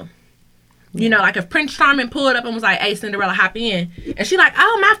can't do them. You know, like if Prince Charming pulled up and was like, "Hey, Cinderella, hop in," and she like,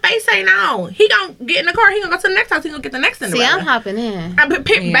 "Oh, my face ain't on." He gonna get in the car. He gonna go to the next house. He gonna get the next Cinderella. See, I'm hopping in.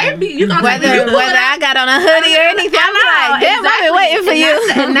 Baby, you gonna Whether I got on a hoodie or anything, I'm like, damn, I've been waiting for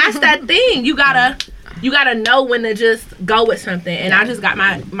you. And that's that thing. You gotta know when to just go with something. And I just got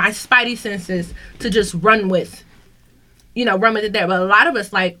my spidey senses to just run with it there. But a lot of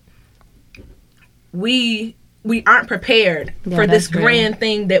us, like, we aren't prepared for this grand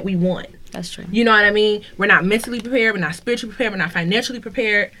thing that we want. That's true. You know what I mean? We're not mentally prepared. We're not spiritually prepared. We're not financially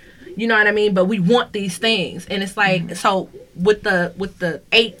prepared. You know what I mean? But we want these things. And it's like, so with the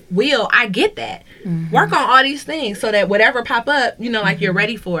 8 wheel, I get that. Work on all these things so that whatever pop up, like you're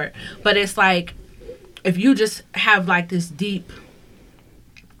ready for it. But it's like, if you just have like this deep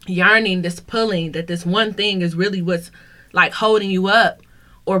yearning, this pulling, that this one thing is really what's like holding you up,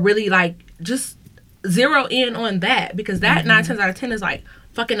 or really like just zero in on that, because that 9 times out of 10 is like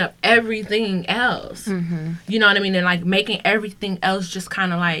fucking up everything else. You know what I mean? And like making everything else just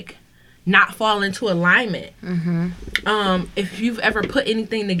kind of like not fall into alignment. If you've ever put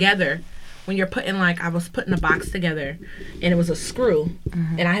anything together, when you're putting, like, I was putting a box together and it was a screw,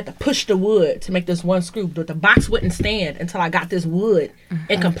 and I had to push the wood to make this one screw, but the box wouldn't stand until I got this wood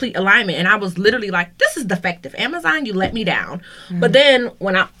in complete alignment. And I was literally like, this is defective. Amazon, you let me down. But then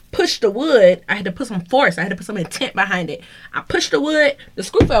when I pushed the wood, I had to put some force. I had to put some intent behind it. I pushed the wood, the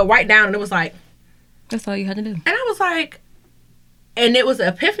screw fell right down, and it was like, that's all you had to do. And I was like, and it was an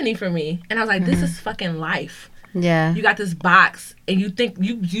epiphany for me. And I was like, this is fucking life. Yeah. You got this box, and you think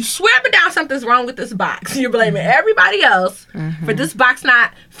you swear up and down something's wrong with this box. You're blaming everybody else for this box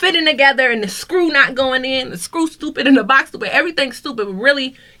not fitting together, and the screw not going in. The screw stupid and the box stupid. Everything's stupid, but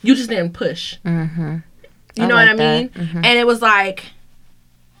really you just didn't push. You know what I mean? And it was like,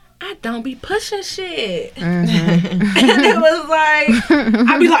 I don't be pushing shit. And it was like,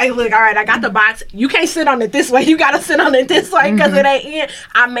 I'd be like, look, all right, I got the box. You can't sit on it this way. You got to sit on it this way because it ain't in.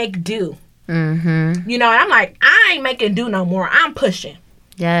 I make do. You know, and I'm like, I ain't making do no more. I'm pushing.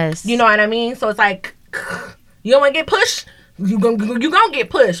 Yes. You know what I mean? So it's like, you don't want to get pushed, you gonna get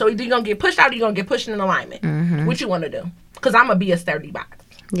pushed. So either you gonna get pushed out or you gonna get pushed in alignment. What you want to do? Because I'm gonna be a sturdy box.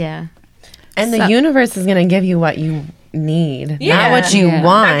 Yeah. And the universe is gonna give you what you need, not what you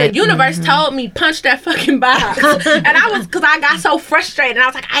want. Like the universe told me, punch that fucking box. And because I got so frustrated. And I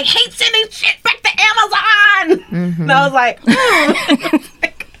was like, I hate sending shit back to Amazon. And I was like,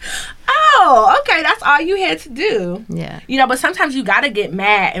 oh, okay, that's all you had to do. Yeah. You know, but sometimes you gotta get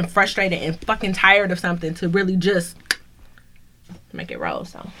mad and frustrated and fucking tired of something to really just make it roll.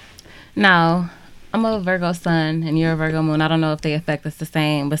 So No, I'm a Virgo sun and you're a Virgo moon. I don't know if they affect us the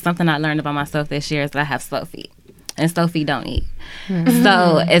same, but something I learned about myself this year is that I have slow feet. And slow feet don't eat.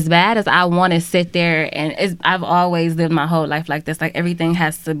 So as bad as I want to sit there, and I've always lived my whole life like this. Like everything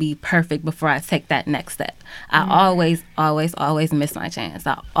has to be perfect before I take that next step. I always miss my chance.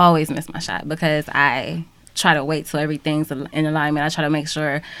 I always miss my shot because I try to wait till everything's in alignment. I try to make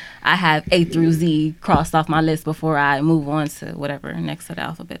sure I have A through Z crossed off my list before I move on to whatever next to the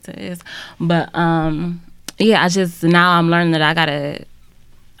alphabet is. But yeah, now I'm learning that I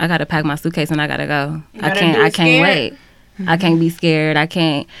gotta pack my suitcase and I gotta go. I can't wait. I can't be scared. I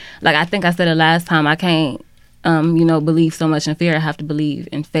can't, like I think I said it last time, I can't believe so much in fear. I have to believe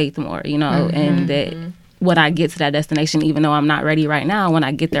in faith more, and that when I get to that destination, even though I'm not ready right now, when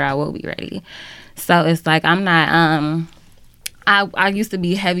I get there I will be ready. So it's like I'm not I used to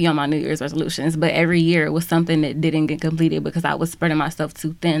be heavy on my New Year's resolutions, but every year it was something that didn't get completed because I was spreading myself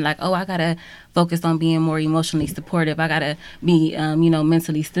too thin. Like, I got to focus on being more emotionally supportive. I got to be,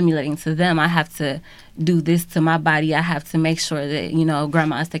 mentally stimulating to them. I have to do this to my body. I have to make sure that,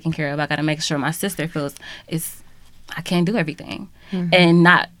 grandma is taken care of. I got to make sure my sister feels I can't do everything. And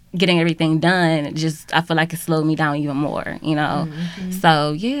not getting everything done, I feel like it slowed me down even more,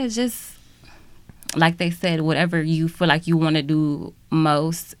 So, yeah, just... like they said, whatever you feel like you want to do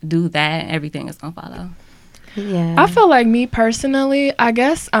most, do that. Everything is going to follow. Yeah. I feel like me personally, I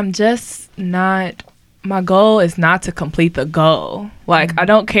guess I'm just not, my goal is not to complete the goal. Like, I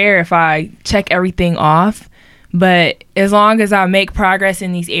don't care if I check everything off, but as long as I make progress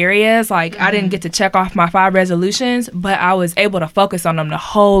in these areas, like I didn't get to check off my 5 resolutions, but I was able to focus on them the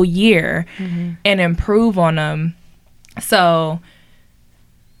whole year and improve on them. So...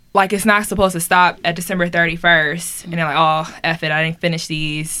 like, it's not supposed to stop at December 31st. And they're like, oh, F it, I didn't finish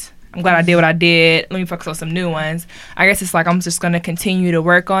these. I'm glad I did what I did. Let me focus on some new ones. I guess it's like I'm just going to continue to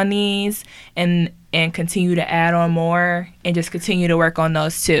work on these and continue to add on more and just continue to work on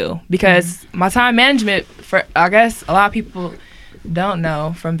those too. Because my time management, I guess a lot of people don't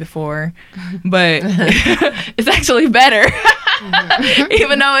know from before, but it's actually better.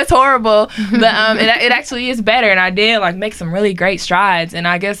 even though it's horrible. But it actually is better, and I did like make some really great strides. And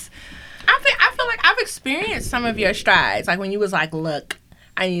I guess I feel like I've experienced some of your strides, like when you was like, "Look,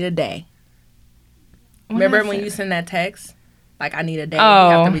 I need a day." Remember when you sent that text? Like, I need a day. We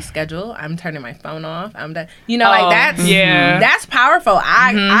have to reschedule. I'm turning my phone off. I'm done. You know, like that's powerful.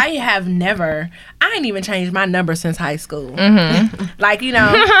 I have never. I ain't even changed my number since high school. Like, you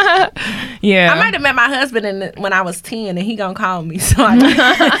know. Yeah. I might have met my husband when I was 10, and he gonna call me. So I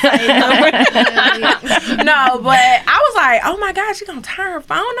no, but I was like, oh my God, she gonna turn her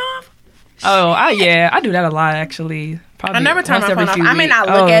phone off? I do that a lot actually. Probably I never turn my phone off. I may not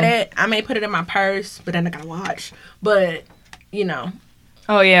look at it. I may put it in my purse, but then I gotta watch. But you know.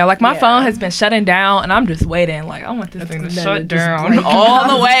 Oh yeah, like my phone has been shutting down, and I'm just waiting. Like I want this thing to shut down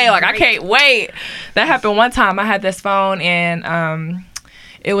all the way. Like I can't wait. That happened one time. I had this phone, and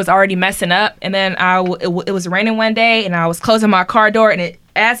it was already messing up. And then it was raining one day, and I was closing my car door, and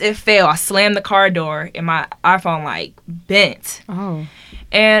as it fell, I slammed the car door, and my iPhone like bent. Oh.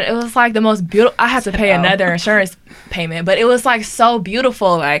 And it was like the most beautiful. I had to pay another insurance payment, but it was like so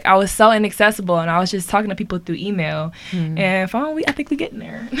beautiful. Like I was so inaccessible, and I was just talking to people through email. And finally, I think we getting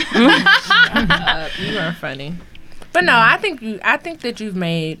there. You are funny. But no, I think that you've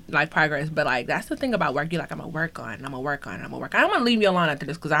made like progress. But like that's the thing about work. You're like, I'm gonna work on it. I'm gonna work on it. I'm gonna work. I don't want to leave you alone after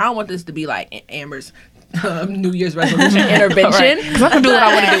this because I don't want this to be like Amber's New Year's resolution intervention. Because I can do what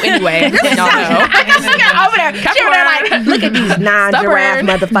I want to do anyway. Y'all know. I guess she got over there. She over there like, look at these non-giraffe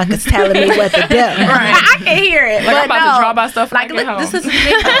motherfuckers telling me what to do. Right. I can hear it. Like I'm about to draw my stuff like when I get home. This is the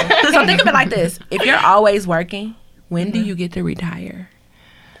thing. So think of it like this: if you're always working, when do you get to retire?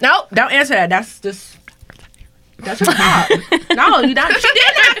 Nope, don't answer that. That's your job. No, you don't. She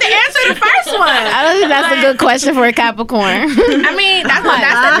didn't have to answer the first one. I don't think that's a good question for a Capricorn. I mean, that's the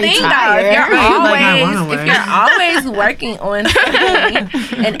thing, though. If you're always working on something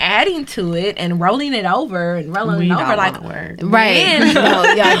and adding to it and rolling it over and rolling it over, like right? No,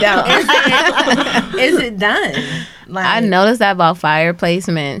 y'all don't. Is it done? Like, I noticed that about fire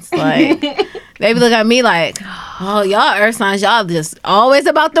placements. Like they be looking at me like, "Oh, y'all earth signs, y'all just always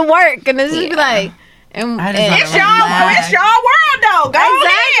about the work," and it's just be like. It's your world though. Go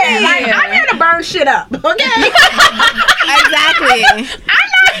ahead. Like, I'm here to burn shit up. Okay. Exactly. I'm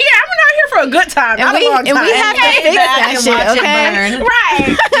not here for a good time. And we have to fix that shit. Okay.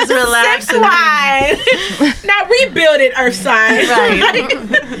 Right. Just relax. Sip wine. Now rebuild it, Earth sign. Right.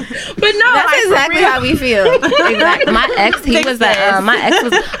 But no, that's exactly how we feel. Exactly. My ex,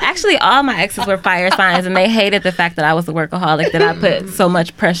 actually all my exes were fire signs, and they hated the fact that I was a workaholic, that I put so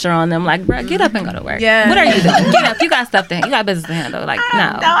much pressure on them. Like, bro, get up and go to work. Yeah. What are you doing? Get up. You got stuff you got business to handle. Like, no.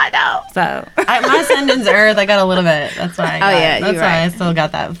 No, I don't. So my ascendant's Earth. I got a little bit. That's why. That's why I still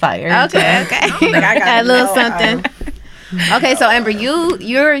got that fire. Okay. I got a little something. Okay, so Amber, you're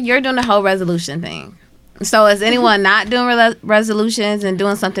doing the whole resolution thing. So is anyone not doing resolutions and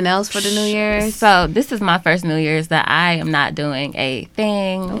doing something else for the New Year's? So this is my first New Year's that I am not doing a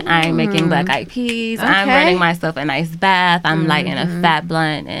thing. Ooh. I'm making black eyed peas. Okay. I'm running myself a nice bath. I'm lighting a fat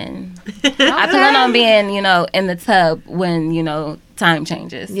blunt, and I plan on being, in the tub when, time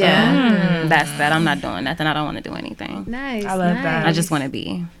changes. So that's that. I'm not doing nothing. I don't want to do anything. Nice. I love that. I just want to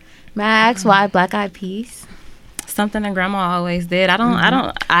be. Max, why black eyed peas? Something that grandma always did. I don't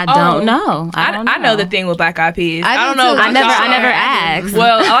know. I know the thing with black eyed peas. I don't know. I never asked.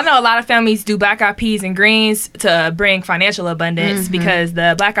 Well, I know a lot of families do black eyed peas and greens to bring financial abundance because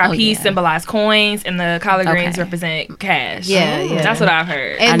the black eyed peas symbolize coins and the collard greens represent cash. Yeah. That's what I've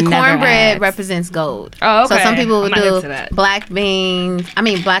heard. And cornbread represents gold. Oh, okay. So some people would do black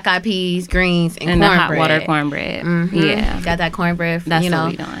eyed peas, greens, and cornbread. The hot water cornbread. Yeah. Got that cornbread. That's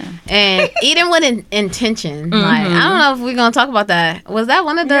what we doing. And eating with intention. Like, I don't know if we're gonna talk about that. Was that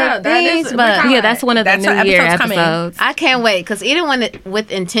one of the things? That's one of the New Year episodes. I can't wait because eating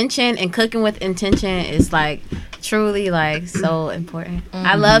with intention and cooking with intention is like truly like so important.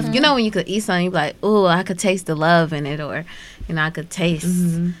 I love when you could eat something, you be like, ooh, I could taste the love in it, or I could taste.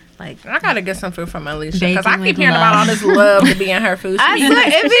 Like, I gotta get some food from Alicia because I keep hearing about all this love to be in her food. She be on her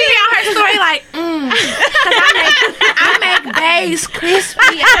story like, I make Bays crispy.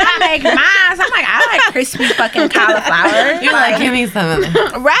 I make mine. I'm like, I like crispy fucking cauliflower. You're like, give me some of it.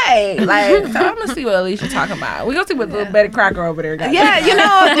 Right. Like, so I'm gonna see what Alicia talking about. We gonna see what little Betty Crocker over there got. Yeah,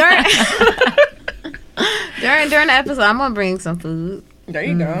 during the episode, I'm gonna bring some food. There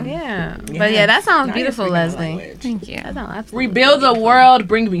you go. Yeah. But that sounds beautiful, Leslie. Thank you. That sounds absolutely rebuild the world,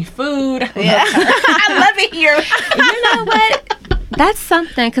 bring me food. Yeah. I love it here. You know what? That's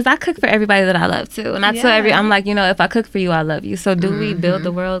something, because I cook for everybody that I love too. And I tell I'm like, if I cook for you, I love you. So do we build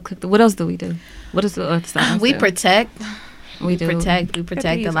the world? What else do we do? What does the earth signs We do? protect. We do. We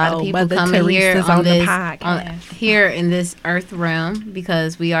protect a lot of Oh, people Mother coming here Teresa's on on the this podcast. here in this earth realm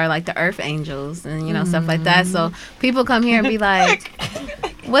because we are like the earth angels and stuff like that. So people come here and be like,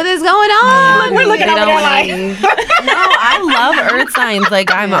 "What is going on?" Look, we're looking over there like. No, I love earth signs.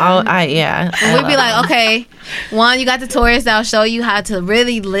 Like I'm all. And we'd be like, okay, one, you got the Taurus that'll show you how to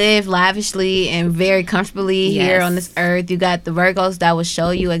really live lavishly and very comfortably here Yes. on this earth. You got the Virgos that will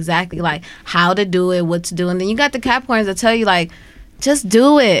show you exactly like how to do it, what to do. And then you got the Capricorns that tell you like, just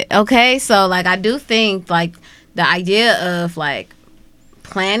do it. Okay. So like, I do think like the idea of like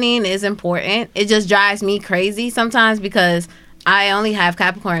planning is important. It just drives me crazy sometimes because I only have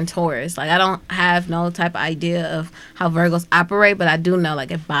Capricorn and Taurus. Like, I don't have no type of idea of how Virgos operate, but I do know,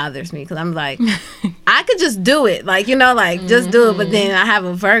 like, it bothers me because I'm like, I could just do it. Like, like, just do it. But then I have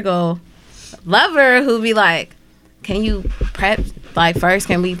a Virgo lover who be like, can you prep, like, first?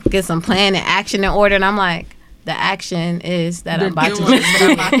 Can we get some plan and action in order? And I'm like, the action is that I'm about to do it.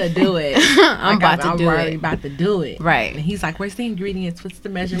 I'm about to do it. I'm about to do already it. about to do it. Right. And he's like, "Where's the ingredients? What's the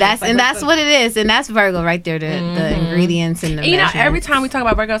measurement?" That's what it is. And that's Virgo right there, the ingredients and the And, measurements. every time we talk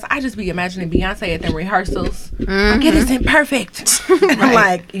about Virgos, I just be imagining Beyonce at the rehearsals. Like, it isn't perfect. I'm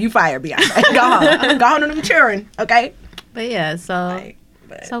like, you fired, Beyonce. Go home. Go home to the children, okay? But yeah, so Like,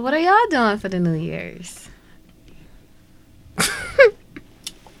 but- so what are y'all doing for the New Year's?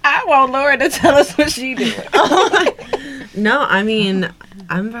 I want Laura to tell us what she did. No, I mean,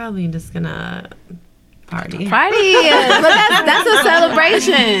 I'm probably just gonna party. Party, but that's a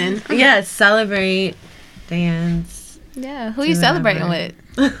celebration. Yes, celebrate, dance. Yeah, who you Do celebrating whatever.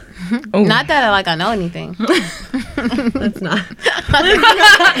 with? Not that I know anything. Let's not.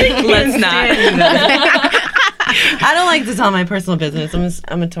 Let's not. I don't like to tell my personal business.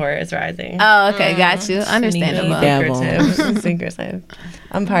 I'm a Taurus rising. Oh, okay, got you. Understandable. Devil. Secretive. Secretive.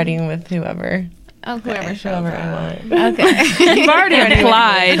 I'm partying with whoever. Okay. Whoever I want. Okay. You've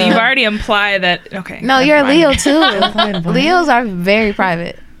already implied that. Okay. No, you're a Leo too. What? Leos are very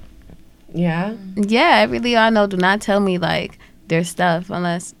private. Yeah. Yeah, every Leo I know do not tell me like their stuff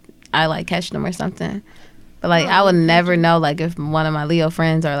unless I like catch them or something. But like I would never know like if one of my Leo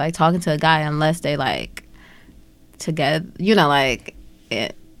friends are like talking to a guy unless they like together, like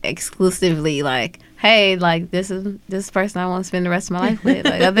exclusively like, hey, like this is this person I want to spend the rest of my life with.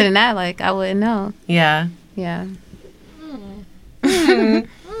 Like other than that, like I wouldn't know. Yeah. Yeah. Yeah.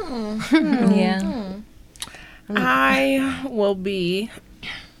 I will be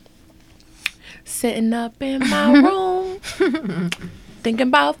sitting up in my room thinking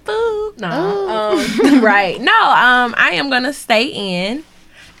about food. No, right. No, I am gonna stay in.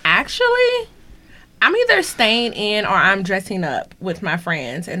 Actually, I'm either staying in or I'm dressing up with my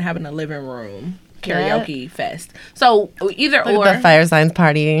friends and having a living room karaoke fest. So either or. The fire signs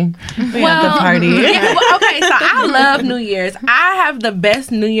party. We have the party. Yeah, well, okay, so I love New Year's. I have the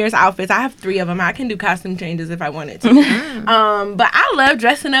best New Year's outfits. I have 3 of them. I can do costume changes if I wanted to. But I love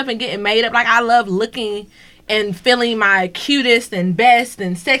dressing up and getting made up. Like, I love looking and feeling my cutest and best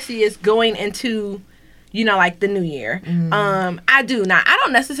and sexiest going into, like the new year. I do. Now, I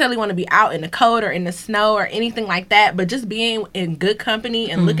don't necessarily want to be out in the cold or in the snow or anything like that, but just being in good company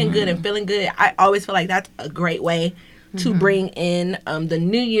and looking good and feeling good, I always feel like that's a great way to bring in the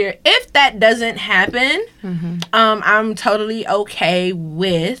new year. If that doesn't happen, I'm totally okay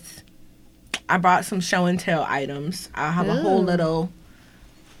with, I brought some show and tell items. I'll have a whole little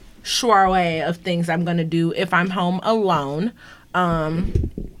soiree of things I'm going to do if I'm home alone.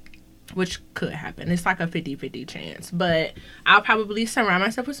 Which could happen. It's like a 50-50 chance. But I'll probably surround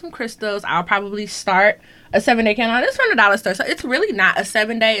myself with some crystals. I'll probably start a 7-day candle. It's from the dollar store. So it's really not a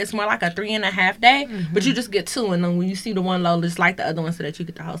 7-day. It's more like a 3.5 day. But you just get 2. And then when you see the one low, it's like the other one so that you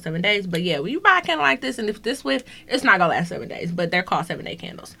get the whole 7 days. But yeah, when you buy a candle like this and if this with, it's not going to last 7 days. But they're called 7-day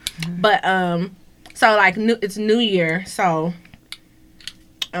candles. But, so like, it's New Year. So,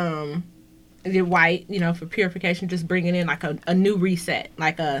 the white, for purification, just bringing in like a new reset.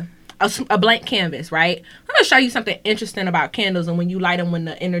 Like a blank canvas, right? I'm gonna show you something interesting about candles and when you light them when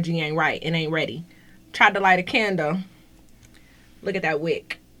the energy ain't right and ain't ready. Tried to light a candle. Look at that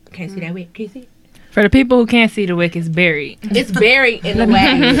wick. Can't see that wick. Can you see it? For the people who can't see, the wick is buried. It's buried in the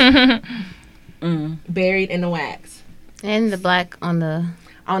wax. Buried in the wax. And the black on the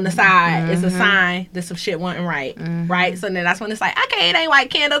side is a sign that some shit wasn't right. Right? So then that's when it's like, okay, it ain't white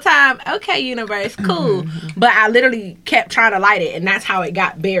candle time. Okay, universe, cool. But I literally kept trying to light it, and that's how it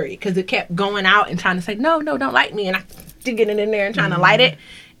got buried, because it kept going out and trying to say, no, don't light me. And I sticking it in there and trying to light it.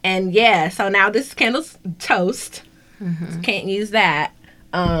 And yeah, so now this candle's toast. Can't use that.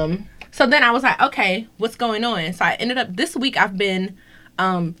 So then I was like, okay, what's going on? So I ended up, this week I've been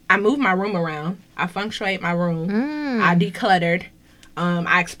I moved my room around. I feng shuied my room. I decluttered.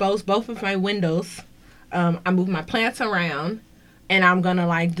 I exposed both of my windows. I moved my plants around, and I'm gonna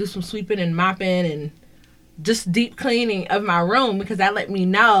like do some sweeping and mopping and just deep cleaning of my room, because that let me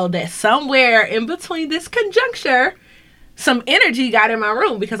know that somewhere in between this conjuncture, some energy got in my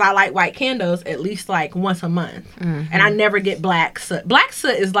room, because I light white candles at least like once a month. And I never get black soot. Black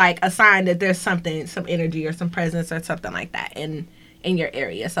soot is like a sign that there's something, some energy or some presence or something like that in your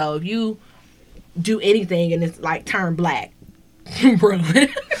area. So if you do anything and it's like turn black, run.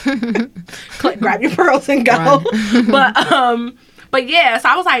 Grab your pearls and go. But yeah, so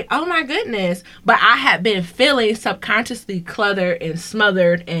I was like, oh my goodness. But I had been feeling subconsciously cluttered and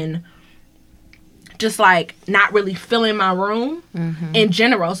smothered and just like not really feeling my room in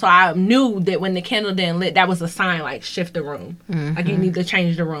general. So I knew that when the candle didn't lit, that was a sign like shift the room. Like you need to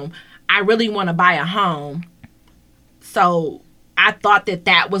change the room. I really want to buy a home. So I thought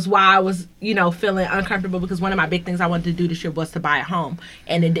that was why I was, feeling uncomfortable, because one of my big things I wanted to do this year was to buy a home.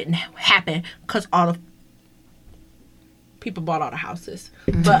 And it didn't happen because all the people bought all the houses.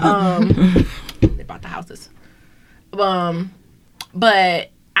 But they bought the houses. But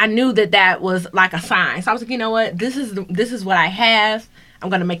I knew that was like a sign. So I was like, you know what? This is what I have. I'm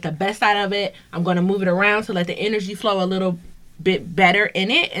going to make the best out of it. I'm going to move it around to let the energy flow a little bit better in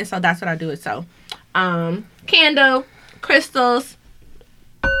it. And so that's what I do. So candle, crystals,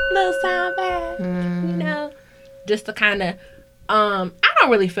 little sound bag, just to kind of I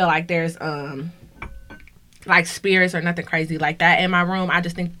don't really feel like there's like spirits or nothing crazy like that in my room. I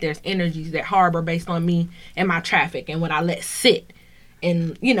just think there's energies that harbor based on me and my traffic and what I let sit.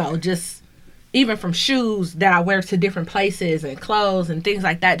 And, just even from shoes that I wear to different places and clothes and things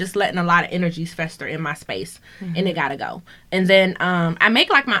like that, just letting a lot of energies fester in my space. And it gotta go. And then I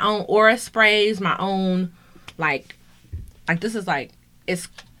make like my own aura sprays, my own like this is like, it's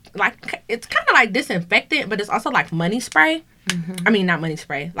kind of like disinfectant, but it's also like money spray. I mean, not money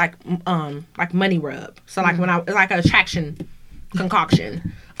spray, like money rub. So like it's like an attraction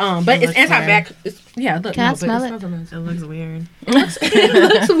concoction. But it's anti-bacterial. Look, can I smell it? It looks weird. It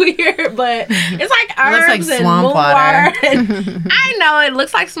looks weird, but it's like herbs like and swamp moon water. I know it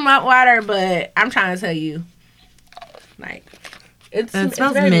looks like swamp water, but I'm trying to tell you, like, it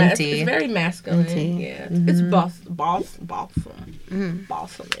smells very minty. It's very masculine. Minty. Yeah, it's balsam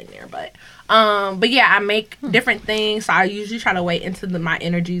in there, but yeah, I make different things. So I usually try to wait until my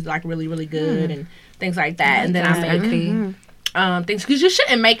energy's like really, really good and things like that, and then I make things, because you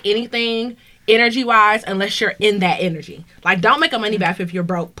shouldn't make anything energy wise unless you're in that energy. Like, don't make a money bath if you're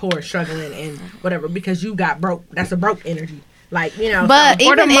broke, poor, struggling, and whatever, because you got broke. That's a broke energy. Like, But so,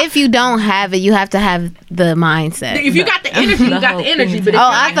 even if you don't have it, you have to have the mindset. If you got the energy, you got the energy. But if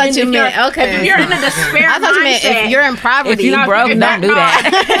I thought you meant, okay. If you're in a despair I thought you meant if you're in poverty, if you broke, don't do that.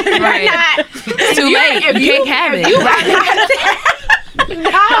 Right. It's too late. If you can't have it.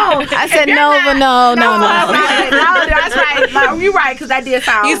 No, I said no, but no. That's right. No, you're right, because that did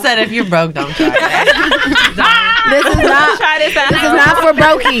sound. You said if you're broke, don't try that. This is not. This is not for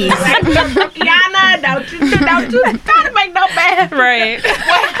brokies. Yana, don't you try to make no bad. Right.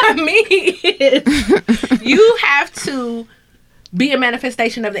 What I mean is, you have to be a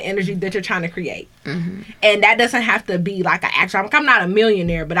manifestation of the energy that you're trying to create. And that doesn't have to be like an actual. I'm not a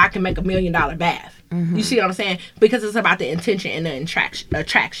millionaire, but I can make $1 million bath. You see what I'm saying? Because it's about the intention and the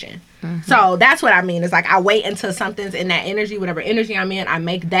attraction. So that's what I mean. It's like I wait until something's in that energy, whatever energy I'm in, I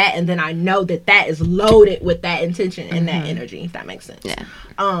make that, and then I know that is loaded with that intention and that energy, if that makes sense. Yeah.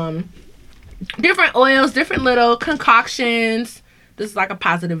 Different oils, different little concoctions. This is like a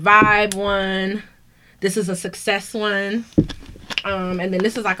positive vibe one. This is a success one. And then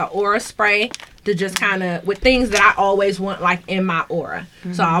this is like an aura spray to just kind of, with things that I always want like in my aura.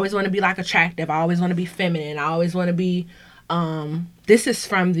 So I always want to be like attractive. I always want to be feminine. I always want to be, this is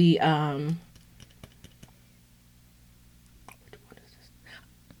from the,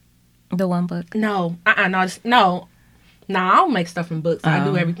 The one book. no, I don't make stuff from books. I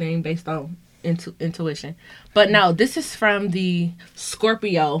do everything based on intuition. But no, this is from the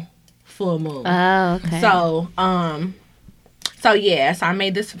Scorpio full moon. Oh, okay. So yeah, so I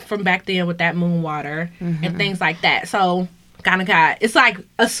made this from back then with that moon water and things like that. So it's like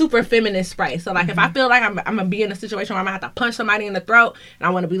a super feminine spray. So like if I feel like I'm gonna be in a situation where I'm gonna have to punch somebody in the throat and I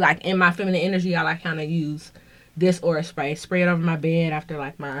want to be like in my feminine energy, I like kind of use this aura spray it over my bed after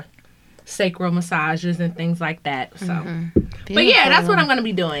like my sacral massages and things like that. So but yeah, that's what I'm gonna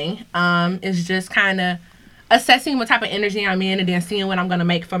be doing. Is just kind of assessing what type of energy I'm in and then seeing what I'm gonna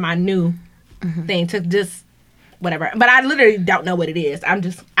make for my new thing to just whatever. But I literally don't know what it is.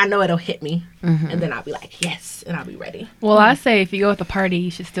 I know it'll hit me, and then I'll be like, yes, and I'll be ready. Well, I say if you go with a party,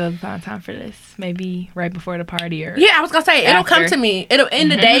 you should still find time for this. Maybe right before the party or Yeah, I was gonna say it'll come After. to me. It'll in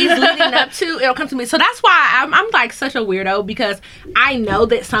the days leading up to it'll come to me. So that's why I'm like such a weirdo, because I know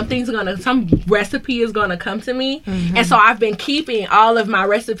that some recipe is gonna come to me, and so I've been keeping all of my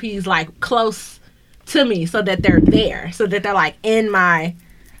recipes like close to me so that they're there, so that they're like in my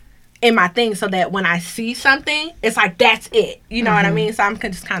thing, so that when I see something, it's like that's it. You know what I mean? So I'm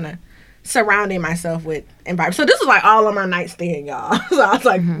just kind of surrounding myself with environment. So this is like all on my nightstand, y'all. So I was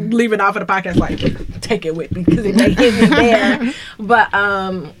like leaving off of the podcast, like take it with me because it may hit me there. But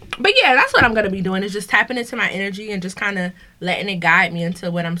yeah, that's what I'm gonna be doing, is just tapping into my energy and just kind of letting it guide me into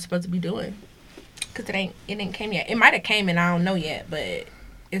what I'm supposed to be doing. Cause it ain't came yet. It might have came and I don't know yet, but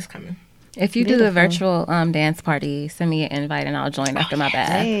it's coming. If you do a virtual dance party, send me an invite and I'll join after my bath.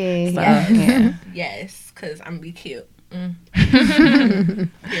 Hey. So, yeah. Yes, cause I'm gonna be cute.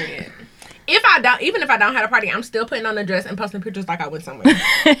 Period. Even if I don't have a party, I'm still putting on a dress and posting pictures like I went somewhere.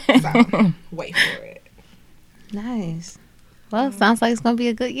 So wait for it. Nice. Well, sounds like it's gonna be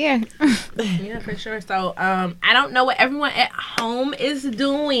a good year. Yeah, for sure. So I don't know what everyone at home is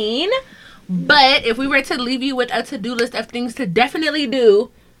doing, but if we were to leave you with a to-do list of things to definitely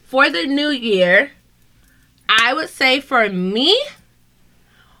do for the new year, I would say for me,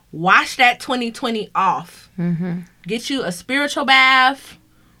 wash that 2020 off. Get you a spiritual bath,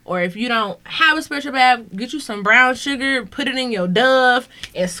 or if you don't have a spiritual bath, get you some brown sugar, put it in your Dove,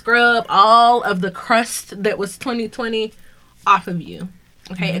 and scrub all of the crust that was 2020 off of you.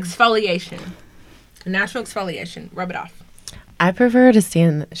 Okay, exfoliation. Natural exfoliation. Rub it off. I prefer to stay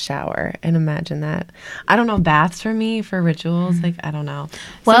in the shower and imagine that. I don't know, baths for me, for rituals, like, I don't know.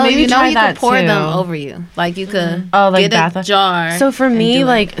 Well, maybe you know, try you that could pour too. them over you. Like you could like get a bath jar. So for and me, do it.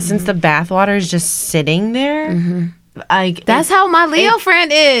 like, since the bath water is just sitting there, like That's how my Leo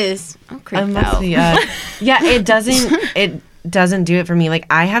friend is. I'm I creeped must out. be, yeah, it doesn't do it for me. Like,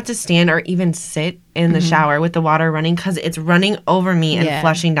 I have to stand or even sit in the shower with the water running because it's running over me and Yeah.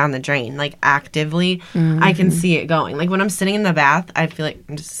 flushing down the drain. Like, actively, I can see it going. Like, when I'm sitting in the bath, I feel like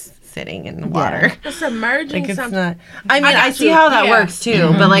I'm just sitting in the water. The submerging Like, it's something. not. I mean, got I see you. how that Yeah. works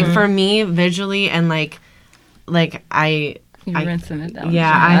too, but like for me, visually and like I. You're rinsing it down.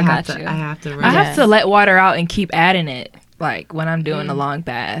 Yeah, I I have got to. you. I have to. I have rinse. to let water out and keep adding it, like when I'm doing a long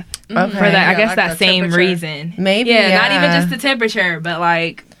bath. Okay. For that, I Yeah, guess like that the same temperature. reason. Maybe, Yeah, not yeah. even just the temperature, but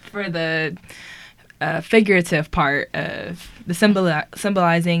like for the figurative part of the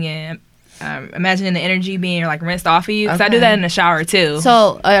symbolizing and imagining the energy being like rinsed off of you. Because I do Okay. that in the shower too.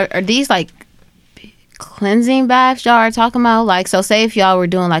 So are these like cleansing baths y'all are talking about? Like, so say if y'all were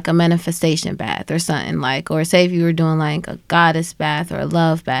doing like a manifestation bath or something, like, or say if you were doing like a goddess bath or a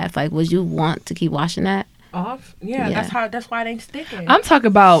love bath, like, would you want to keep washing that? Off. Yeah, Yeah. that's why it ain't sticking. I'm talking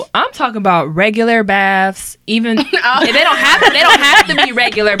about regular baths. Even they don't have to be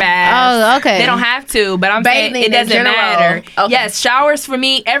regular baths. Oh, okay. They don't have to, but I'm saying Bathing it in doesn't general. matter. Okay. Yes, showers for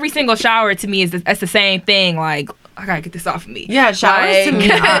me. Every single shower to me that's the same thing. Like, I gotta get this off of me. Yeah, showers to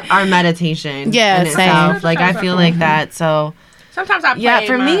Like- me are meditation. Yeah, in same. itself. Like, I feel like that. So Sometimes I play yeah,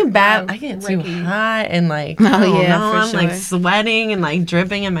 for me, bath. my I get too Reiki. hot and like, Oh, I don't yeah, know, for I'm like sure. sweating and like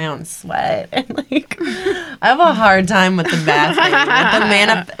dripping in my own sweat, and like I have a hard time with the bath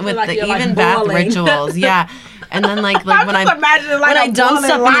thing, with Like the you're, like, even bath boiling. rituals. Yeah, and then like I'm when just imagining like when I a dump boiling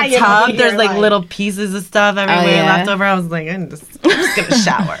stuff in lion the tub, over there's here, like little pieces of stuff everywhere yeah. left over. I was like, I'm just gonna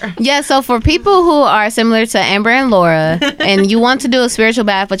shower. Yeah, so for people who are similar to Amber and Laura, and you want to do a spiritual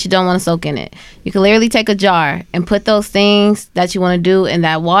bath, but you don't want to soak in it, you can literally take a jar and put those things that you want to do in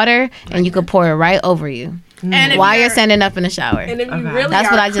that water, and you can pour it right over you And if while you're standing up in the shower. And if you Okay. really That's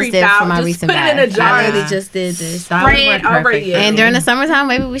are what I just creeped did out, for my just recent put bath. it in a jar. I Yeah. literally just did this. That would Spray work it over perfect you. for And me. during the summertime,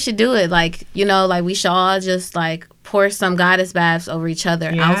 maybe we should do it. Like, you know, like we should all just like pour some goddess baths over each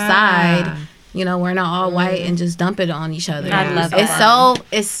other Yeah. outside. You know, we're not all white and just dump it on each other. I love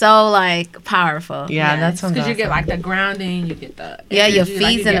It's so like powerful. Yeah, that sounds because you get awesome. like the grounding, you get the Yeah, your energy,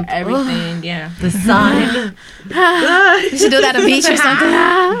 like, feet you and get the- everything. Yeah, the sun. You should do that at a beach or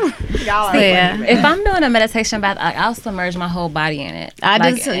something. y'all are So, yeah. funny. If I'm doing a meditation bath, I'll submerge my whole body in it. I do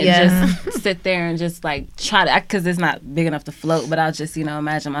Like, too, and yeah. just sit there and just like try to, because it's not big enough to float, but I'll just,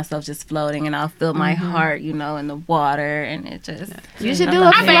 imagine myself just floating, and I'll feel my heart, in the water, and it just. You should do a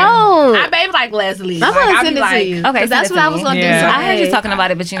love it. float. I bathe like Leslie. I'm Like, gonna I'll send be it to like, you. Okay, 'Cause send that's it what to I was me. gonna Yeah. do. I heard you today. talking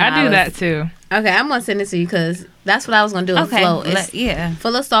about it, but I do that too. Okay, I'm gonna send it to you because that's what I was gonna do. A Okay, float. It's yeah.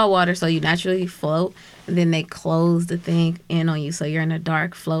 full of salt water, so you naturally float, and then they close the thing in on you, so you're in the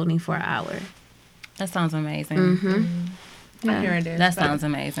dark floating for an hour. That sounds amazing. I'm hearing this. That sounds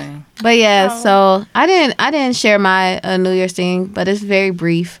amazing. But yeah, so I didn't share my New Year's thing, but it's very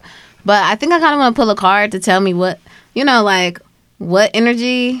brief. But I think I kind of want to pull a card to tell me what, like what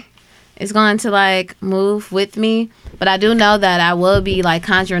energy is going to like move with me. But I do know that I will be like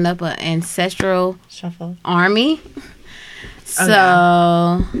conjuring up an ancestral Shuffle. army.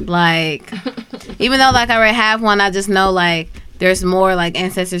 So like, even though like I already have one, I just know like there's more like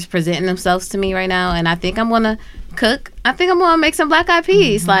ancestors presenting themselves to me right now, and I think I'm gonna cook. I think I'm gonna make some black eyed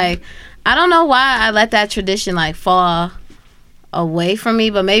peas. Like, I don't know why I let that tradition like fall away from me,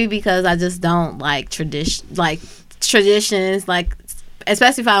 but maybe because I just don't like traditions, like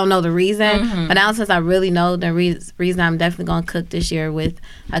especially if I don't know the reason. But now since I really know the reason, I'm definitely gonna cook this year with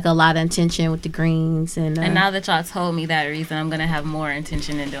like a lot of intention with the greens and now that y'all told me that reason, I'm gonna have more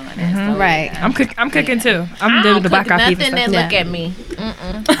intention in doing it. So, right. I'm cooking too. I'm doing the black eyed peas. Nothing and look at me.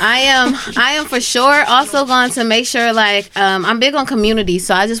 I am for sure also going to make sure like I'm big on community,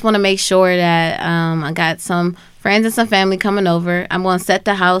 so I just want to make sure that I got some friends and some family coming over. I'm going to set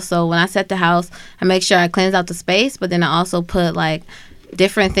the house, so when I set the house, I make sure I cleanse out the space, but then I also put like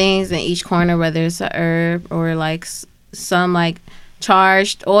different things in each corner, whether it's a herb or like some like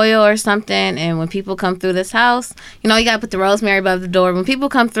charged oil or something. And when people come through this house, you gotta put the rosemary above the door. When people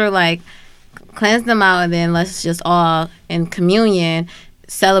come through, like cleanse them out, and then let's just all in communion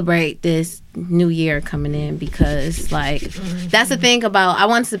celebrate this new year coming in, because like that's the thing about, I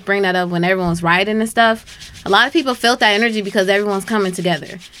wanted to bring that up when everyone's writing and stuff. A lot of people felt that energy because everyone's coming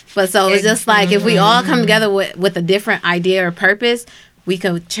together, but so it's just like if we all come together with a different idea or purpose, we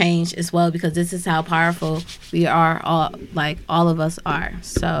could change as well, because this is how powerful we are, all of us are.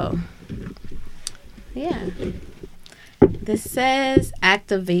 So yeah, this says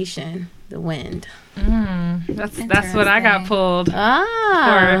activation, the wind. That's what I got pulled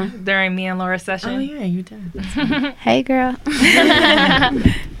for during me and Laura's session. Oh yeah, you did. Hey girl.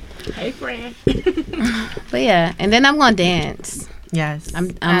 Hey, friend. But yeah, and then I'm gonna dance. Yes.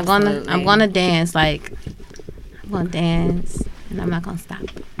 I'm Absolutely. gonna dance, like I'm gonna dance and I'm not gonna stop.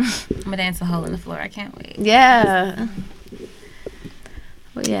 I'm gonna dance a hole in the floor. I can't wait. Yeah.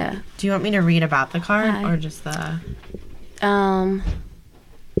 But yeah. Do you want me to read about the card Hi. or just the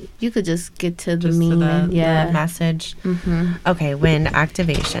you could just get to the just meaning. the Yeah. message? Mm-hmm. Okay, wind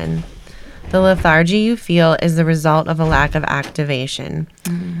activation. The lethargy you feel is the result of a lack of activation.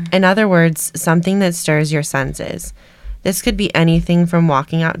 In other words, something that stirs your senses. This could be anything from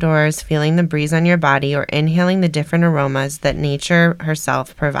walking outdoors, feeling the breeze on your body, or inhaling the different aromas that nature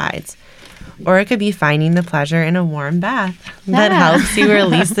herself provides. Or it could be finding the pleasure in a warm bath that helps you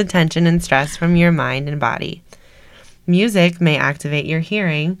release the tension and stress from your mind and body. Music may activate your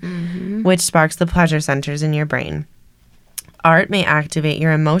hearing, which sparks the pleasure centers in your brain. Art may activate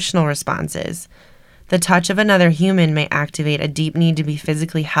your emotional responses. The touch of another human may activate a deep need to be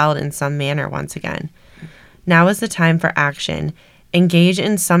physically held in some manner once again. Now is the time for action. Engage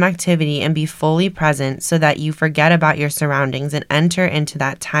in some activity and be fully present so that you forget about your surroundings and enter into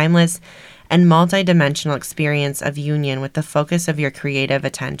that timeless and multidimensional experience of union with the focus of your creative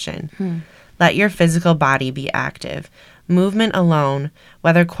attention. Let your physical body be active. Movement alone,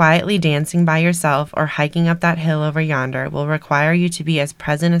 whether quietly dancing by yourself or hiking up that hill over yonder, will require you to be as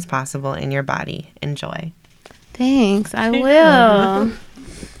present as possible in your body. Enjoy. Thanks. I will.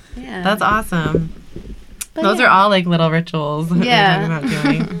 Yeah. That's awesome. But Those yeah. are all like little rituals that Yeah. we're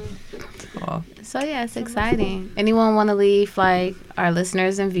talking about doing. Cool. So yeah, it's exciting. Anyone want to leave like our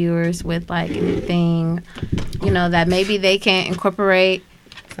listeners and viewers with like anything, that maybe they can incorporate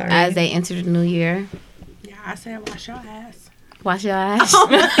as they enter the new year? Yeah, I said wash your ass. Wash your ass.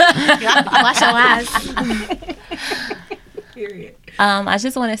 Wash your ass. Period. I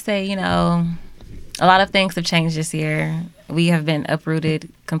just want to say, a lot of things have changed this year. We have been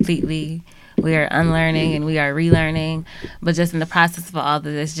uprooted completely. We are unlearning and we are relearning. But just in the process of all of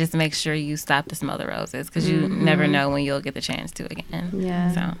this, just make sure you stop to smell the roses, because you never know when you'll get the chance to again.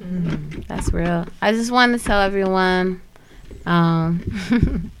 Yeah. So That's real. I just wanted to tell everyone,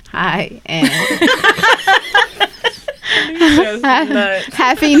 hi, and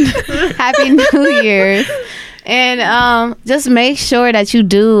happy New Year. And just make sure that you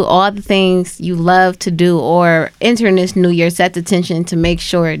do all the things you love to do, or entering this new year, set the intention to make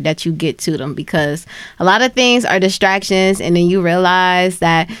sure that you get to them, because a lot of things are distractions, and then you realize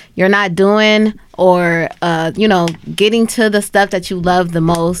that you're not doing or getting to the stuff that you love the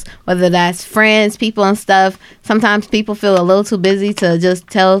most, whether that's friends, people and stuff. Sometimes people feel a little too busy to just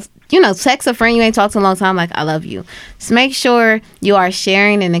tell, text a friend you ain't talked to in a long time, like, I love you. Just make sure you are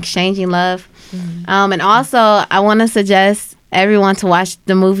sharing and exchanging love. And also, I want to suggest everyone to watch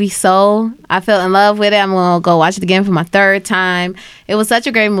the movie Soul. I fell in love with it. I'm gonna go watch it again for my third time. It was such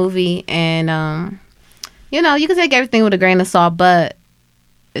a great movie, and you know, you can take everything with a grain of salt, but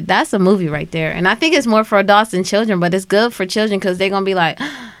that's a movie right there. And I think it's more for adults than children, but it's good for children because they're gonna be like,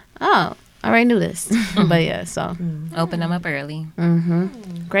 oh, I already knew this. But yeah, so Open them up early.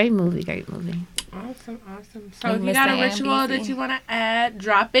 great movie. Awesome. So Hey, if you got a Mr. ritual MBC. that you want to add,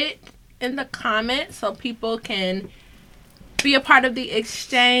 drop it in the comments so people can be a part of the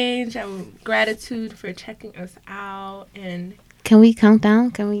exchange. And gratitude for checking us out. And Can we count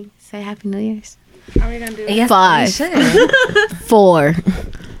down? Can we say Happy New Year's? how are we gonna do it? Yes, 5, we should. 4,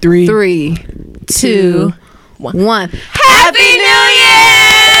 3, 2, 1. Happy New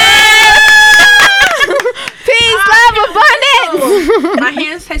Year! Peace, love, abundance. My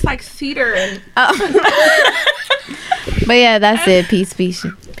hands taste like cedar and But yeah, that's it.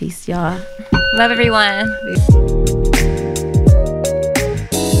 Peace, y'all. Love everyone.